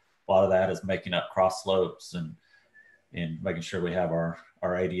curb. A lot of that is making up cross slopes and making sure we have our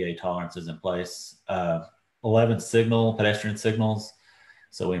ADA tolerances in place. 11 pedestrian signals.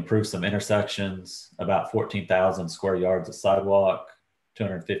 So we improved some intersections, about 14,000 square yards of sidewalk,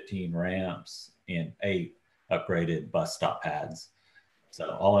 215 ramps, and 8 upgraded bus stop pads.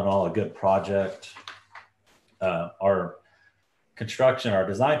 So all in all, a good project. Our construction, our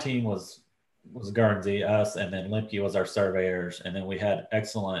design team was Guernsey, us, and then Lemke was our surveyors. And then we had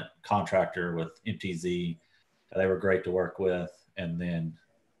excellent contractor with MTZ. They were great to work with. And then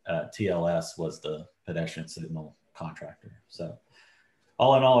TLS was the pedestrian signal contractor. So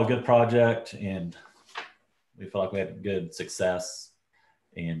all in all, a good project, and we feel like we had good success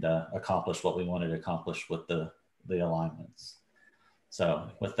and accomplished what we wanted to accomplish with the alignments. So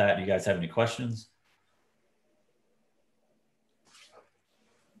with that, do you guys have any questions?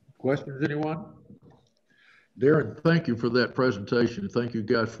 Questions, anyone? Darren, thank you for that presentation. Thank you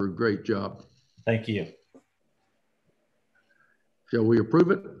guys for a great job. Thank you. Shall we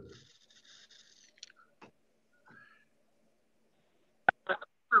approve it?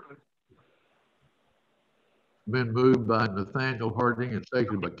 Been moved by Nathaniel Harding and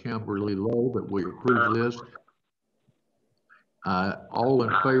seconded by Kimberly Lowe that we approve this. All in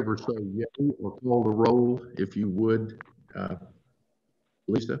favor say yay or call the roll if you would.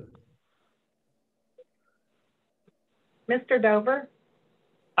 Lisa? Mr. Dover?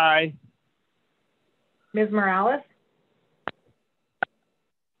 Aye. Ms. Morales?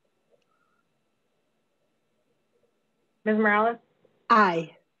 Ms. Morales?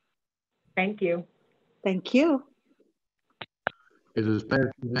 Aye. Thank you. Thank you. It is passed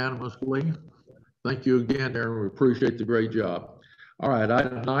unanimously. Thank you again, Aaron. We appreciate the great job. All right,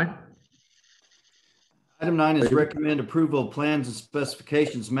 item 9. Item 9 is recommend approval of plans and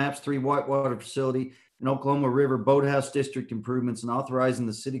specifications, MAPS 3 Whitewater Facility and Oklahoma River Boathouse District improvements, and authorizing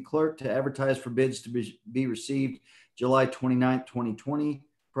the city clerk to advertise for bids to be received July 29th, 2020,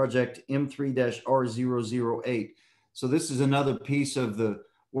 project M3-R008. So this is another piece of the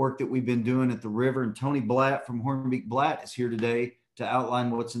work that we've been doing at the river, and Tony Blatt from Hornbeak Blatt is here today to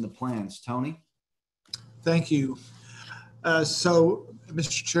outline what's in the plans. Tony? Thank you. So,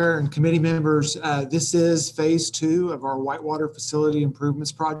 Mr. Chair and committee members, this is phase 2 of our Whitewater Facility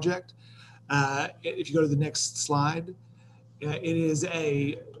Improvements Project. If you go to the next slide, it is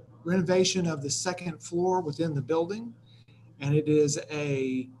a renovation of the second floor within the building. And it is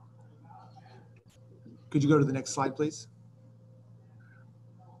a, could you go to the next slide, please?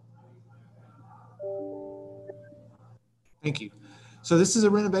 Thank you. So this is a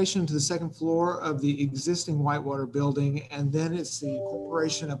renovation to the second floor of the existing Whitewater building, and then it's the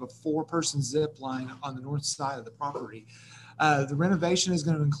incorporation of a 4-person zip line on the north side of the property. The renovation is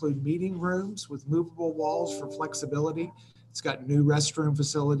going to include meeting rooms with movable walls for flexibility. It's got new restroom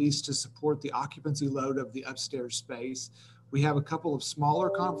facilities to support the occupancy load of the upstairs space. We have a couple of smaller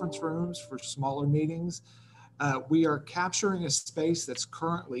conference rooms for smaller meetings. We are capturing a space that's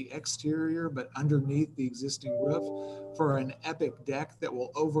currently exterior, but underneath the existing roof for an epic deck that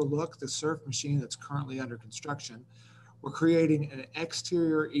will overlook the surf machine that's currently under construction. We're creating an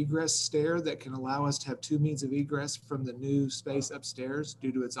exterior egress stair that can allow us to have 2 means of egress from the new space upstairs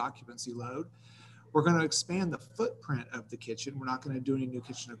due to its occupancy load. We're going to expand the footprint of the kitchen. We're not going to do any new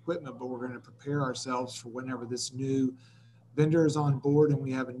kitchen equipment, but we're going to prepare ourselves for whenever this new vendor is on board and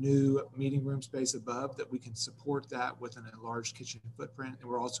we have a new meeting room space above, that we can support that with an enlarged kitchen footprint. And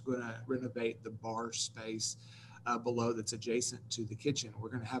we're also going to renovate the bar space below that's adjacent to the kitchen. We're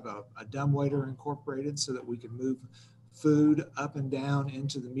going to have a dumbwaiter incorporated so that we can move food up and down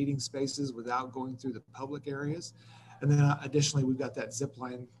into the meeting spaces without going through the public areas. And then additionally, we've got that zip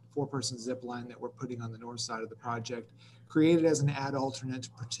line, 4-person zip line that we're putting on the north side of the project, created as an ad alternate to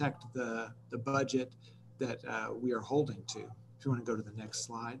protect the budget that we are holding to. If you want to go to the next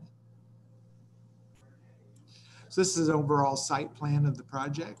slide. So this is an overall site plan of the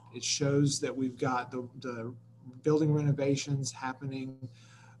project. It shows that we've got the building renovations happening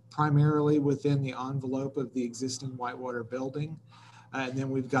primarily within the envelope of the existing Whitewater building. And then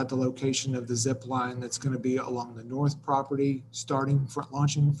we've got the location of the zip line that's going to be along the north property,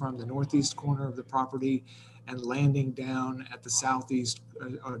 launching from the northeast corner of the property and landing down at the southeast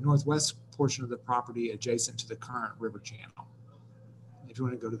or northwest portion of the property adjacent to the current river channel. If you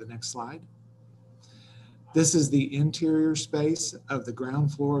want to go to the next slide. This is the interior space of the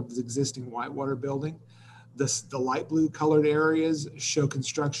ground floor of the existing Whitewater building. The light blue colored areas show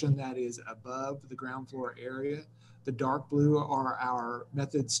construction that is above the ground floor area. The dark blue are our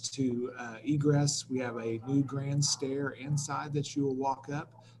methods to egress. We have a new grand stair inside that you will walk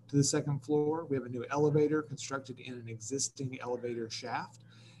up to the second floor. We have a new elevator constructed in an existing elevator shaft.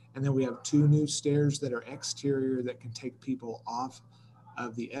 And then we have 2 new stairs that are exterior that can take people off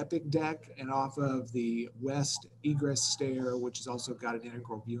of the epic deck and off of the west egress stair, which has also got an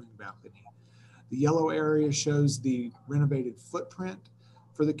integral viewing balcony. The yellow area shows the renovated footprint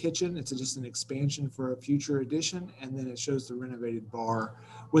for the kitchen. It's just an expansion for a future addition. And then it shows the renovated bar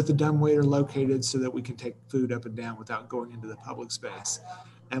with the dumbwaiter located so that we can take food up and down without going into the public space.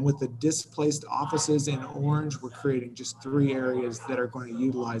 And with the displaced offices in orange, we're creating just 3 areas that are going to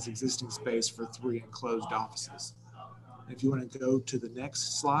utilize existing space for 3 enclosed offices. If you want to go to the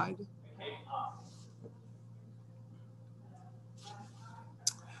next slide.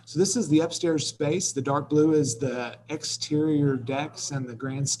 So this is the upstairs space. The dark blue is the exterior decks and the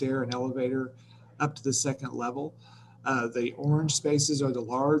grand stair and elevator up to the second level. The orange spaces are the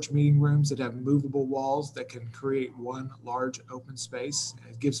large meeting rooms that have movable walls that can create one large open space.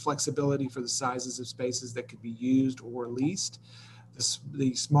 It gives flexibility for the sizes of spaces that could be used or leased.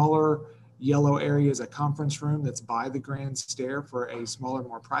 The smaller yellow area is a conference room that's by the grand stair for a smaller,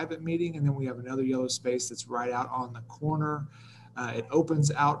 more private meeting. And then we have another yellow space that's right out on the corner. It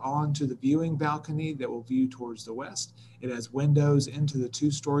opens out onto the viewing balcony that will view towards the west. It has windows into the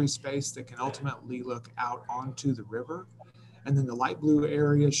 2-story space that can ultimately look out onto the river. And then the light blue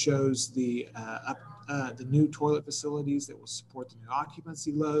area shows the new toilet facilities that will support the new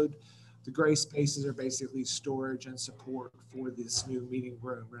occupancy load. The gray spaces are basically storage and support for this new meeting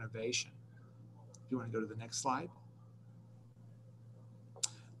room renovation. If you want to go to the next slide.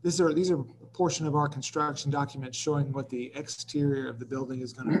 These are a portion of our construction documents showing what the exterior of the building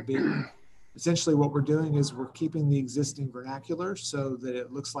is going to be. Essentially what we're doing is we're keeping the existing vernacular so that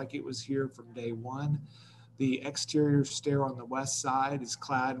it looks like it was here from day one. The exterior stair on the west side is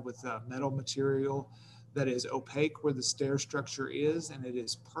clad with metal material that is opaque where the stair structure is, and it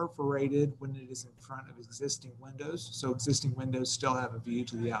is perforated when it is in front of existing windows. So existing windows still have a view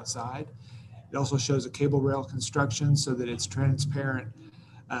to the outside. It also shows a cable rail construction so that it's transparent.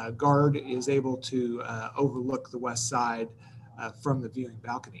 Guard is able to overlook the west side from the viewing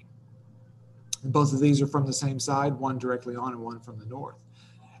balcony. And both of these are from the same side, one directly on and one from the north.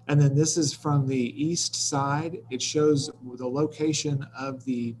 And then this is from the east side. It shows the location of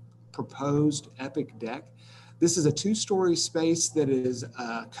the proposed epic deck. This is a 2-story space that is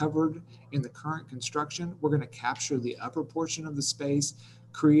covered in the current construction. We're going to capture the upper portion of the space,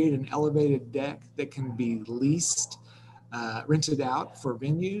 create an elevated deck that can be leased, rented out for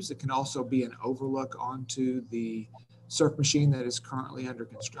venues. It can also be an overlook onto the surf machine that is currently under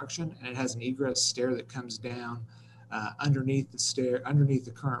construction, and it has an egress stair that comes down underneath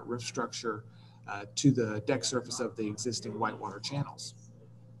the current roof structure to the deck surface of the existing Whitewater channels.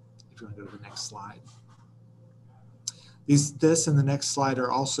 If you want to go to the next slide. This and the next slide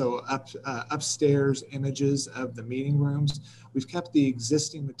are also upstairs images of the meeting rooms. We've kept the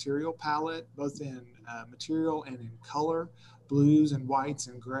existing material palette, both in material and in color, blues and whites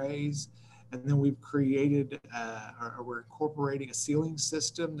and grays. And then we've created, or we're incorporating a ceiling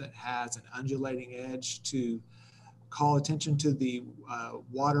system that has an undulating edge to call attention to the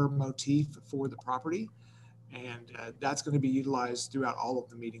water motif for the property. And that's going to be utilized throughout all of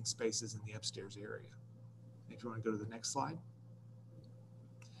the meeting spaces in the upstairs area. If you want to go to the next slide.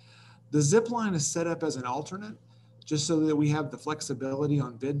 The zip line is set up as an alternate, just so that we have the flexibility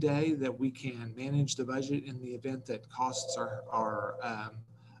on bid day that we can manage the budget in the event that costs are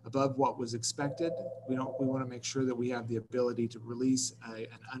above what was expected. We want to make sure that we have the ability to release an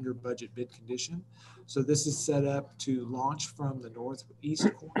under budget bid condition. So this is set up to launch from the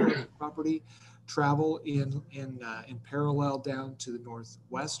northeast corner of the property, travel in parallel down to the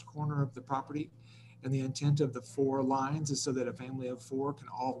northwest corner of the property. And the intent of the 4 lines is so that a family of 4 can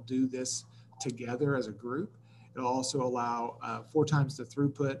all do this together as a group. It'll also allow 4 times the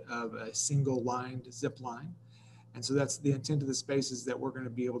throughput of a single lined zip line. And so that's the intent of the space, is that we're going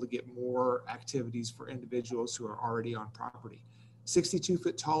to be able to get more activities for individuals who are already on property. 62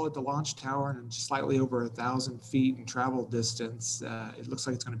 foot tall at the launch tower and slightly over 1,000 feet in travel distance. It looks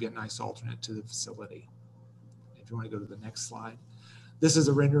like it's going to be a nice alternate to the facility. If you want to go to the next slide. This is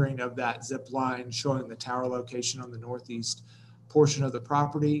a rendering of that zip line showing the tower location on the northeast portion of the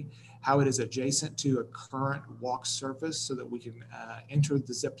property, how it is adjacent to a current walk surface so that we can enter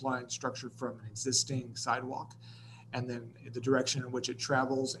the zip line structured from an existing sidewalk, and then the direction in which it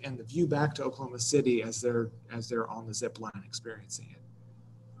travels and the view back to Oklahoma City as they're on the zip line experiencing it.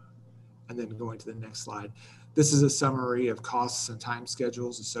 And then going to the next slide. This is a summary of costs and time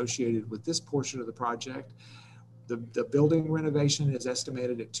schedules associated with this portion of the project. The building renovation is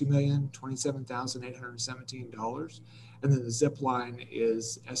estimated at $2,027,817. And then the zip line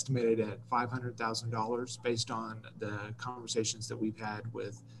is estimated at $500,000 based on the conversations that we've had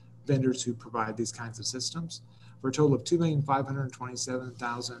with vendors who provide these kinds of systems, for a total of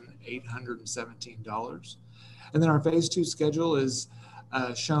 $2,527,817. And then our phase 2 schedule is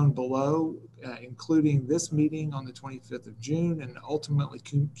shown below, including this meeting on the 25th of June and ultimately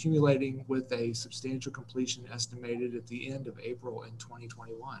accumulating with a substantial completion estimated at the end of April in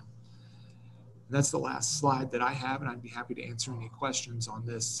 2021. And that's the last slide that I have, and I'd be happy to answer any questions on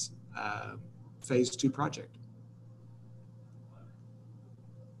this phase 2 project.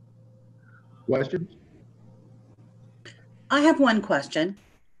 Questions? I have one question.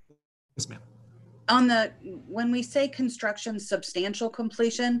 Yes, ma'am. When we say construction substantial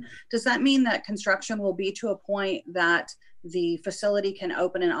completion, does that mean that construction will be to a point that the facility can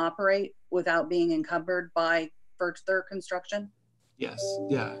open and operate without being encumbered by further construction? Yes,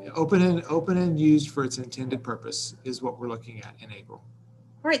 yeah, open and used for its intended purpose is what we're looking at in April.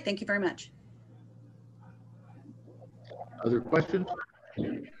 All right, thank you very much. Other questions?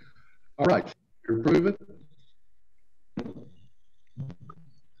 All right, you approve it?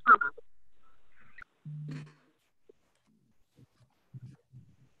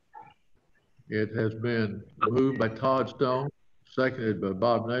 It has been moved by Todd Stone, seconded by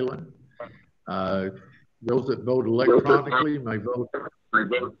Bob Nalen. Those that vote electronically may vote.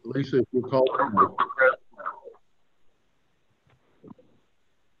 Lisa, if you call.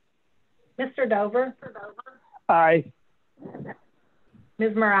 Mr. Dover? Aye.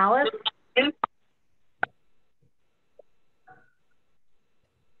 Ms. Morales?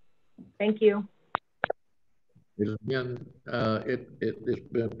 Thank you. It has been, it's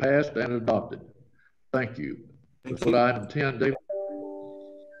been passed and adopted. Thank you. Let's go to item 10, David.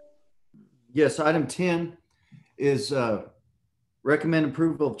 Yes, item 10 is recommend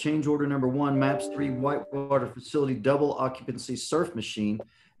approval of change order number 1, MAPS 3 Whitewater Facility double occupancy surf machine.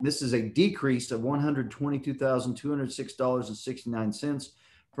 This is a decrease of $122,206.69,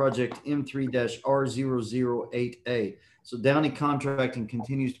 project M3-R008A. So Downey Contracting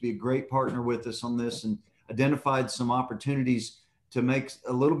continues to be a great partner with us on this and identified some opportunities to make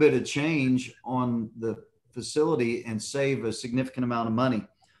a little bit of change on the facility and save a significant amount of money.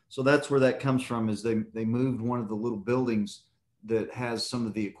 So that's where that comes from, is they moved one of the little buildings that has some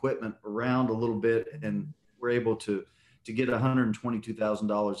of the equipment around a little bit, and we're able to get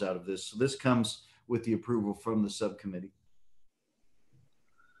 $122,000 out of this. So this comes with the approval from the subcommittee.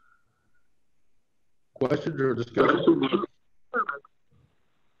 Questions or discussion?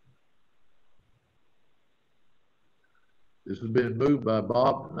 This has been moved by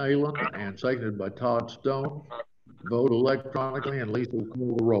Bob Nalen and seconded by Todd Stone. Vote electronically, and Lisa will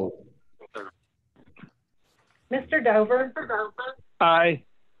call the roll. Mr. Dover? Aye.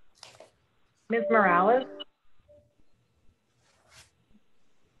 Ms. Morales?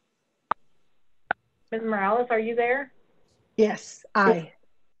 Ms. Morales, are you there? Yes, aye.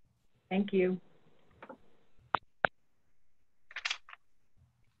 Thank you.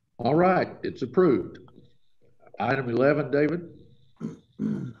 All right, it's approved. Item 11, David.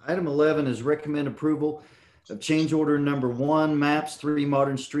 Item 11 is recommend approval of change order number 1, MAPS 3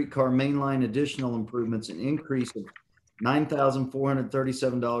 modern streetcar mainline additional improvements, an increase of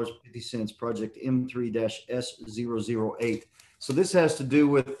 $9,437.50, project M3-S008. So this has to do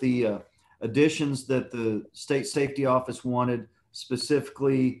with the additions that the State Safety Office wanted,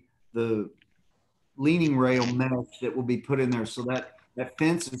 specifically the leaning rail mesh that will be put in there. So that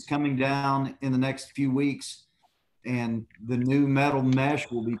fence is coming down in the next few weeks, and the new metal mesh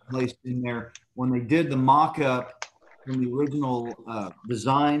will be placed in there. When they did the mock-up from the original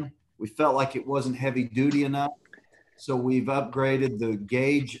design, we felt like it wasn't heavy duty enough. So we've upgraded the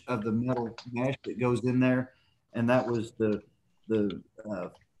gauge of the metal mesh that goes in there. And that was the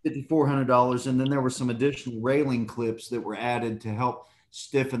 $5,400. And then there were some additional railing clips that were added to help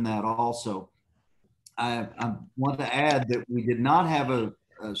stiffen that also. I want to add that we did not have a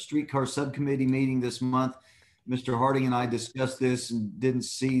streetcar subcommittee meeting this month. Mr. Harding and I discussed this and didn't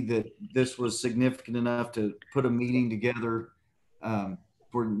see that this was significant enough to put a meeting together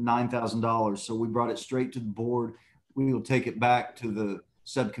for $9,000. So we brought it straight to the board. We will take it back to the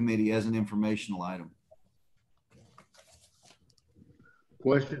subcommittee as an informational item.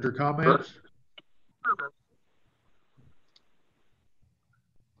 Questions or comments?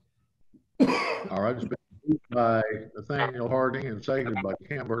 All right, it's been moved by Nathaniel Harding and seconded by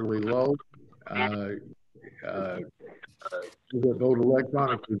Kimberly Lowe. We'll vote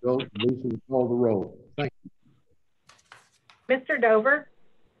electronically. Vote. Lisa will call the roll. Thank you. Mr. Dover?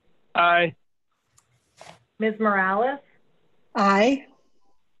 Aye. Ms. Morales? Aye.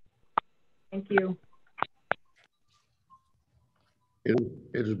 Thank you. It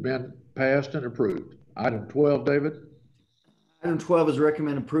has been passed and approved. Item 12, David. Item 12 is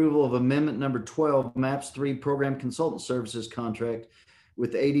recommend approval of amendment number 12, MAPS 3 program consultant services contract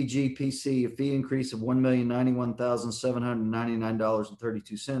with ADG PC, a fee increase of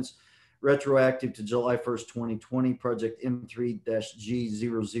 $1,091,799.32, retroactive to July 1st, 2020, project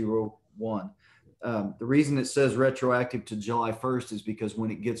M3-G001. The reason it says retroactive to July 1st is because when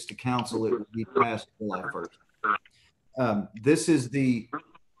it gets to council, it will be passed July 1st. This is the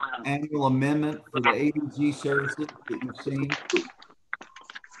annual amendment for the ADG services that you've seen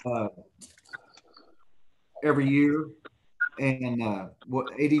every year. And what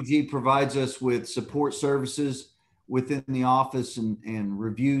ADG provides us with support services within the office and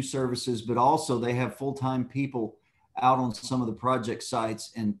review services, but also they have full-time people out on some of the project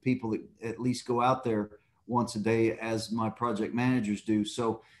sites and people that at least go out there once a day, as my project managers do.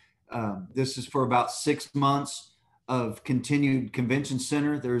 So this is for about 6 months of continued convention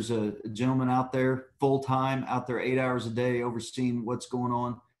center. There's a gentleman out there full-time out there 8 hours a day overseeing what's going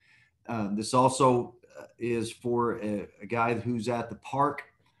on. This also is for a guy who's at the park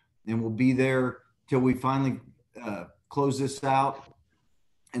and will be there till we finally close this out,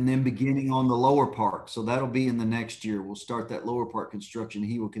 and then beginning on the lower park. So that'll be in the next year. We'll start that lower park construction.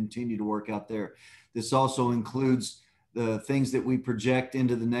 He will continue to work out there. This also includes the things that we project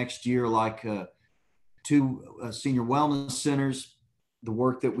into the next year, like 2 senior wellness centers, the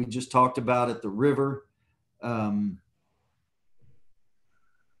work that we just talked about at the river. I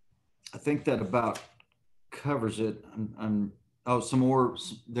think that about covers it. Some more.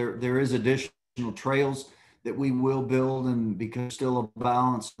 There is additional trails that we will build, and because still a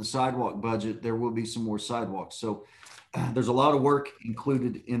balance the sidewalk budget, there will be some more sidewalks. So there's a lot of work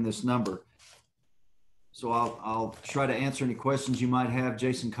included in this number. So I'll try to answer any questions you might have.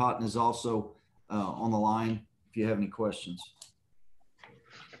 Jason Cotton is also on the line if you have any questions.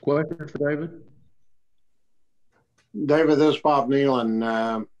 Questions for David? David, this is Bob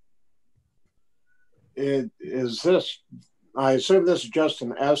Nealon. Is this, I assume this is just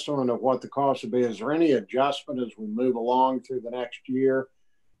an estimate of what the cost would be. Is there any adjustment as we move along through the next year?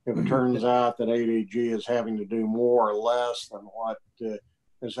 If it turns out that ADG is having to do more or less than what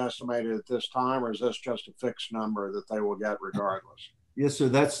is estimated at this time, or is this just a fixed number that they will get regardless? Yes, sir.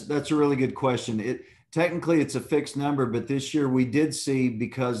 That's a really good question. Technically it's a fixed number, but this year we did see,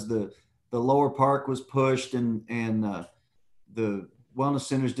 because the lower park was pushed and the wellness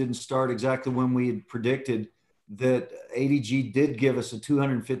centers didn't start exactly when we had predicted, that ADG did give us a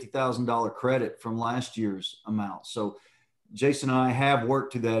 $250,000 credit from last year's amount. So Jason and I have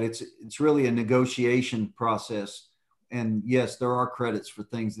worked to that. It's really a negotiation process. And yes, there are credits for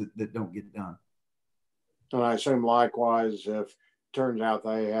things that don't get done. And I assume likewise, if it turns out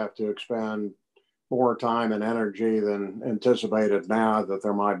they have to expend more time and energy than anticipated now, that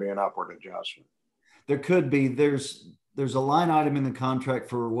there might be an upward adjustment. There could be. There's a line item in the contract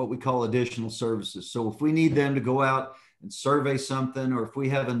for what we call additional services. So if we need them to go out and survey something, or if we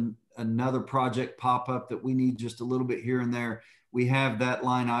have another project pop up that we need just a little bit here and there, we have that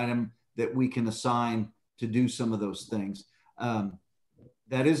line item that we can assign to do some of those things.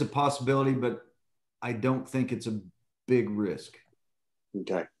 That is a possibility, but I don't think it's a big risk.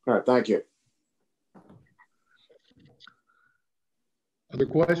 Okay. All right. Thank you. Other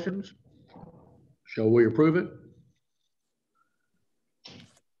questions? Shall we approve it?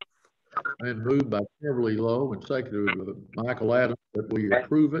 And moved by Kimberly Lowe and seconded by Michael Adams that we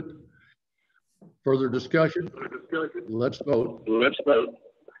approve it. Further discussion? Let's vote. Let's vote.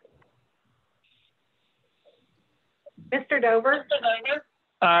 Mr. Dover?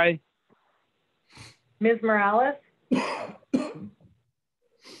 Aye. Ms. Morales?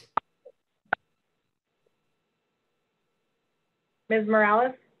 Ms.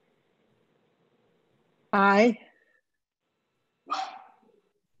 Morales? Aye.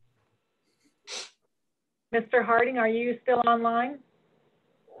 Mr. Harding, are you still online?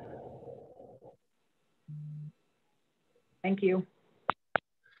 Thank you.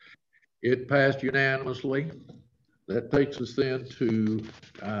 It passed unanimously. That takes us then to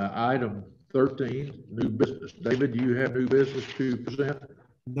item 13, new business. David, do you have new business to present?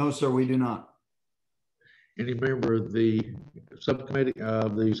 No, sir, we do not. Any member of the subcommittee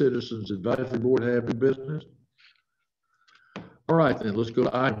of the Citizens Advisory Board have new business? All right, then let's go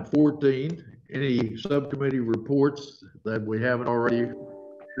to item 14. Any subcommittee reports that we haven't already heard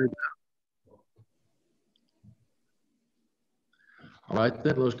about? All right,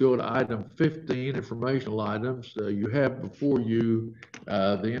 then let's go to item 15, informational items. You have before you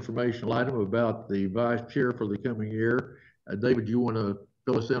the informational item about the vice chair for the coming year. David, you want to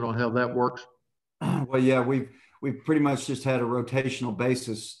fill us in on how that works? Well, yeah, we've pretty much just had a rotational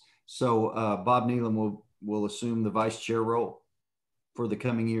basis. So Bob Nealon will assume the vice chair role for the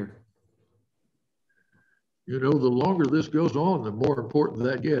coming year. You know, the longer this goes on, the more important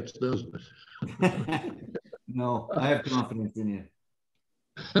that gets, doesn't it? No, I have confidence in you.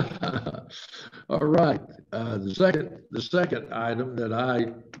 All right. The second item that I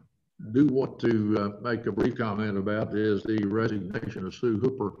do want to make a brief comment about is the resignation of Sue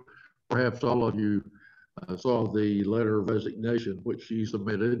Hooper. Perhaps all of you saw the letter of resignation which she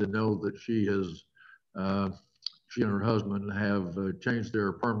submitted, and know that she and her husband have changed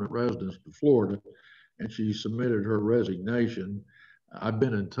their permanent residence to Florida, and she submitted her resignation. I've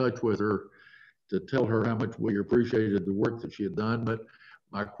been in touch with her to tell her how much we appreciated the work that she had done, but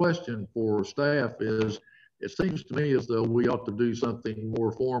my question for staff is, it seems to me as though we ought to do something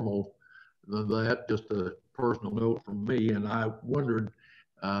more formal than that, just a personal note from me. And I wondered,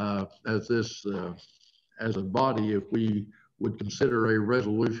 as a body, if we would consider a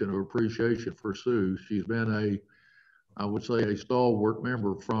resolution of appreciation for Sue. She's been I would say, a stalwart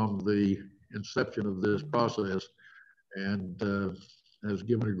member from the inception of this process, and has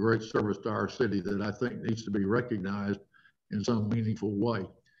given a great service to our city that I think needs to be recognized in some meaningful way.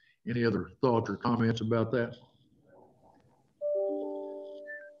 Any other thoughts or comments about that?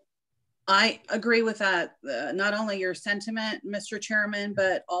 I agree with that. Not only your sentiment, Mr. Chairman,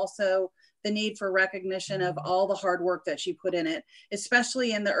 but also the need for recognition of all the hard work that she put in it,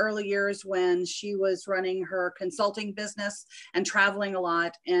 especially in the early years when she was running her consulting business and traveling a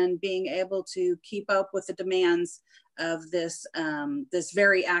lot, and being able to keep up with the demands of this, this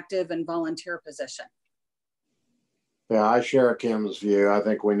very active and volunteer position. Yeah, I share Kim's view. I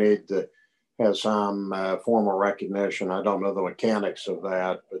think we need to have some formal recognition. I don't know the mechanics of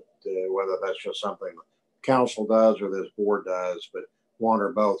that, but whether that's just something the council does or this board does, but one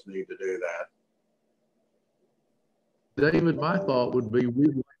or both need to do that. David, my thought would be we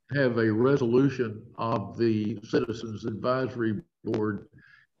would have a resolution of the Citizens Advisory Board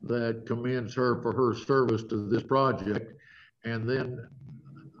that commends her for her service to this project, and then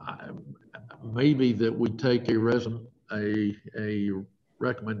maybe that we take a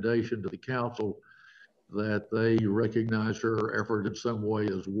recommendation to the council that they recognize her effort in some way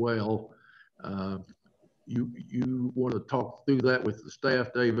as well. You want to talk through that with the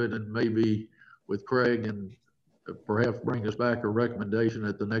staff, David, and maybe with Craig, and perhaps bring us back a recommendation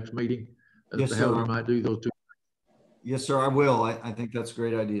at the next meeting as to how we might do those two. Yes, sir, I will. I think that's a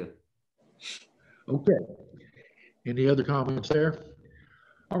great idea. Okay. Any other comments there?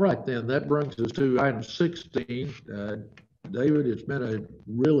 All right, then that brings us to item 16. David, it's been a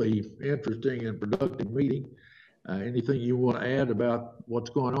really interesting and productive meeting. Anything you want to add about what's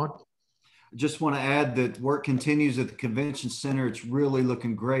going on? I just want to add that work continues at the convention center. It's really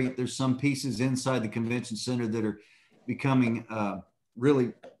looking great. There's some pieces inside the convention center that are becoming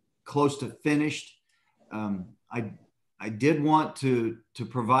really close to finished. I did want to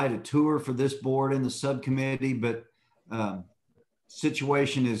provide a tour for this board and the subcommittee, but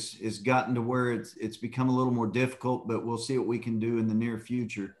situation is gotten to where it's become a little more difficult, but we'll see what we can do in the near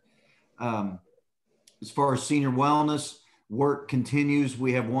future. As far as senior wellness, work continues.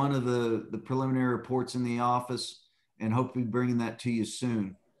 We have one of the preliminary reports in the office and hope to be bringing that to you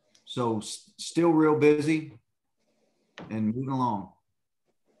soon. So still real busy and moving along.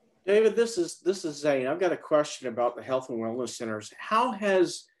 David, this is Zane. I've got a question about the health and wellness centers. How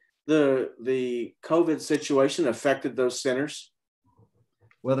has the COVID situation affected those centers?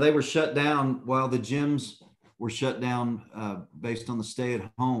 Well, they were shut down while the gyms were shut down based on the stay at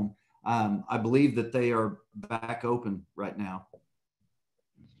home. I believe that they are back open right now.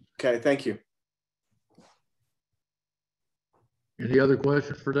 Okay, thank you. Any other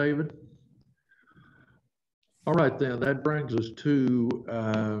questions for David? All right, then, that brings us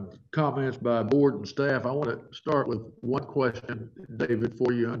to comments by board and staff. I want to start with one question, David,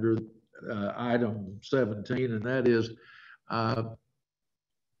 for you under item 17, and that is, I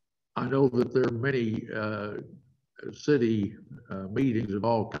know that there are many city meetings of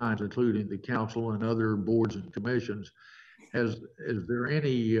all kinds, including the council and other boards and commissions. Is there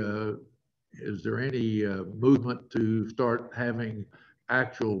any movement to start having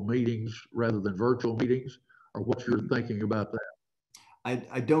actual meetings rather than virtual meetings, or what you're thinking about that?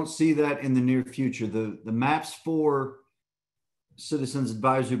 I don't see that in the near future. The MAPS 4 Citizens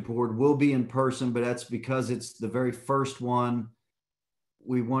Advisory Board will be in person, but that's because it's the very first one.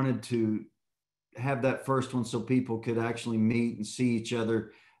 We wanted to have that first one so people could actually meet and see each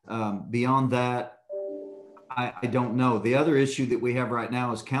other. Beyond that, I don't know. The other issue that we have right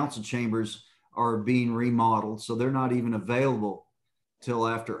now is council chambers are being remodeled, so they're not even available till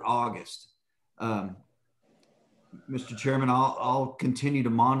after August. Mr. Chairman, I'll continue to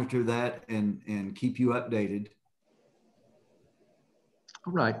monitor that and keep you updated.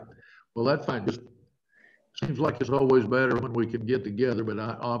 All right. Well, that's fine. Just seems like it's always better when we can get together, but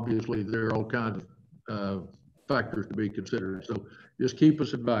obviously there are all kinds of factors to be considered. So just keep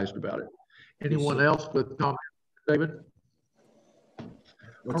us advised about it. Anyone else with comments, David?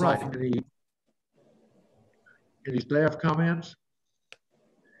 All right. Any staff comments?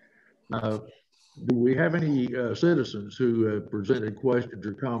 Do we have any citizens who have presented questions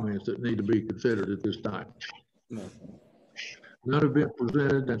or comments that need to be considered at this time? No. None have been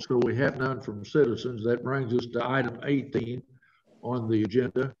presented, and so we have none from citizens. That brings us to item 18 on the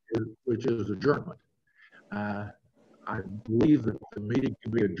agenda, which is adjournment. I believe that the meeting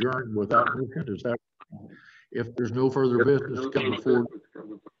can be adjourned without motion. Is that, if there's no further business coming forward,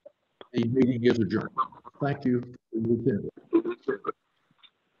 the meeting is adjourned. Thank you for your attendance.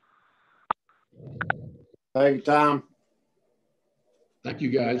 Thank you, Tom. Thank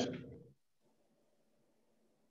you, guys.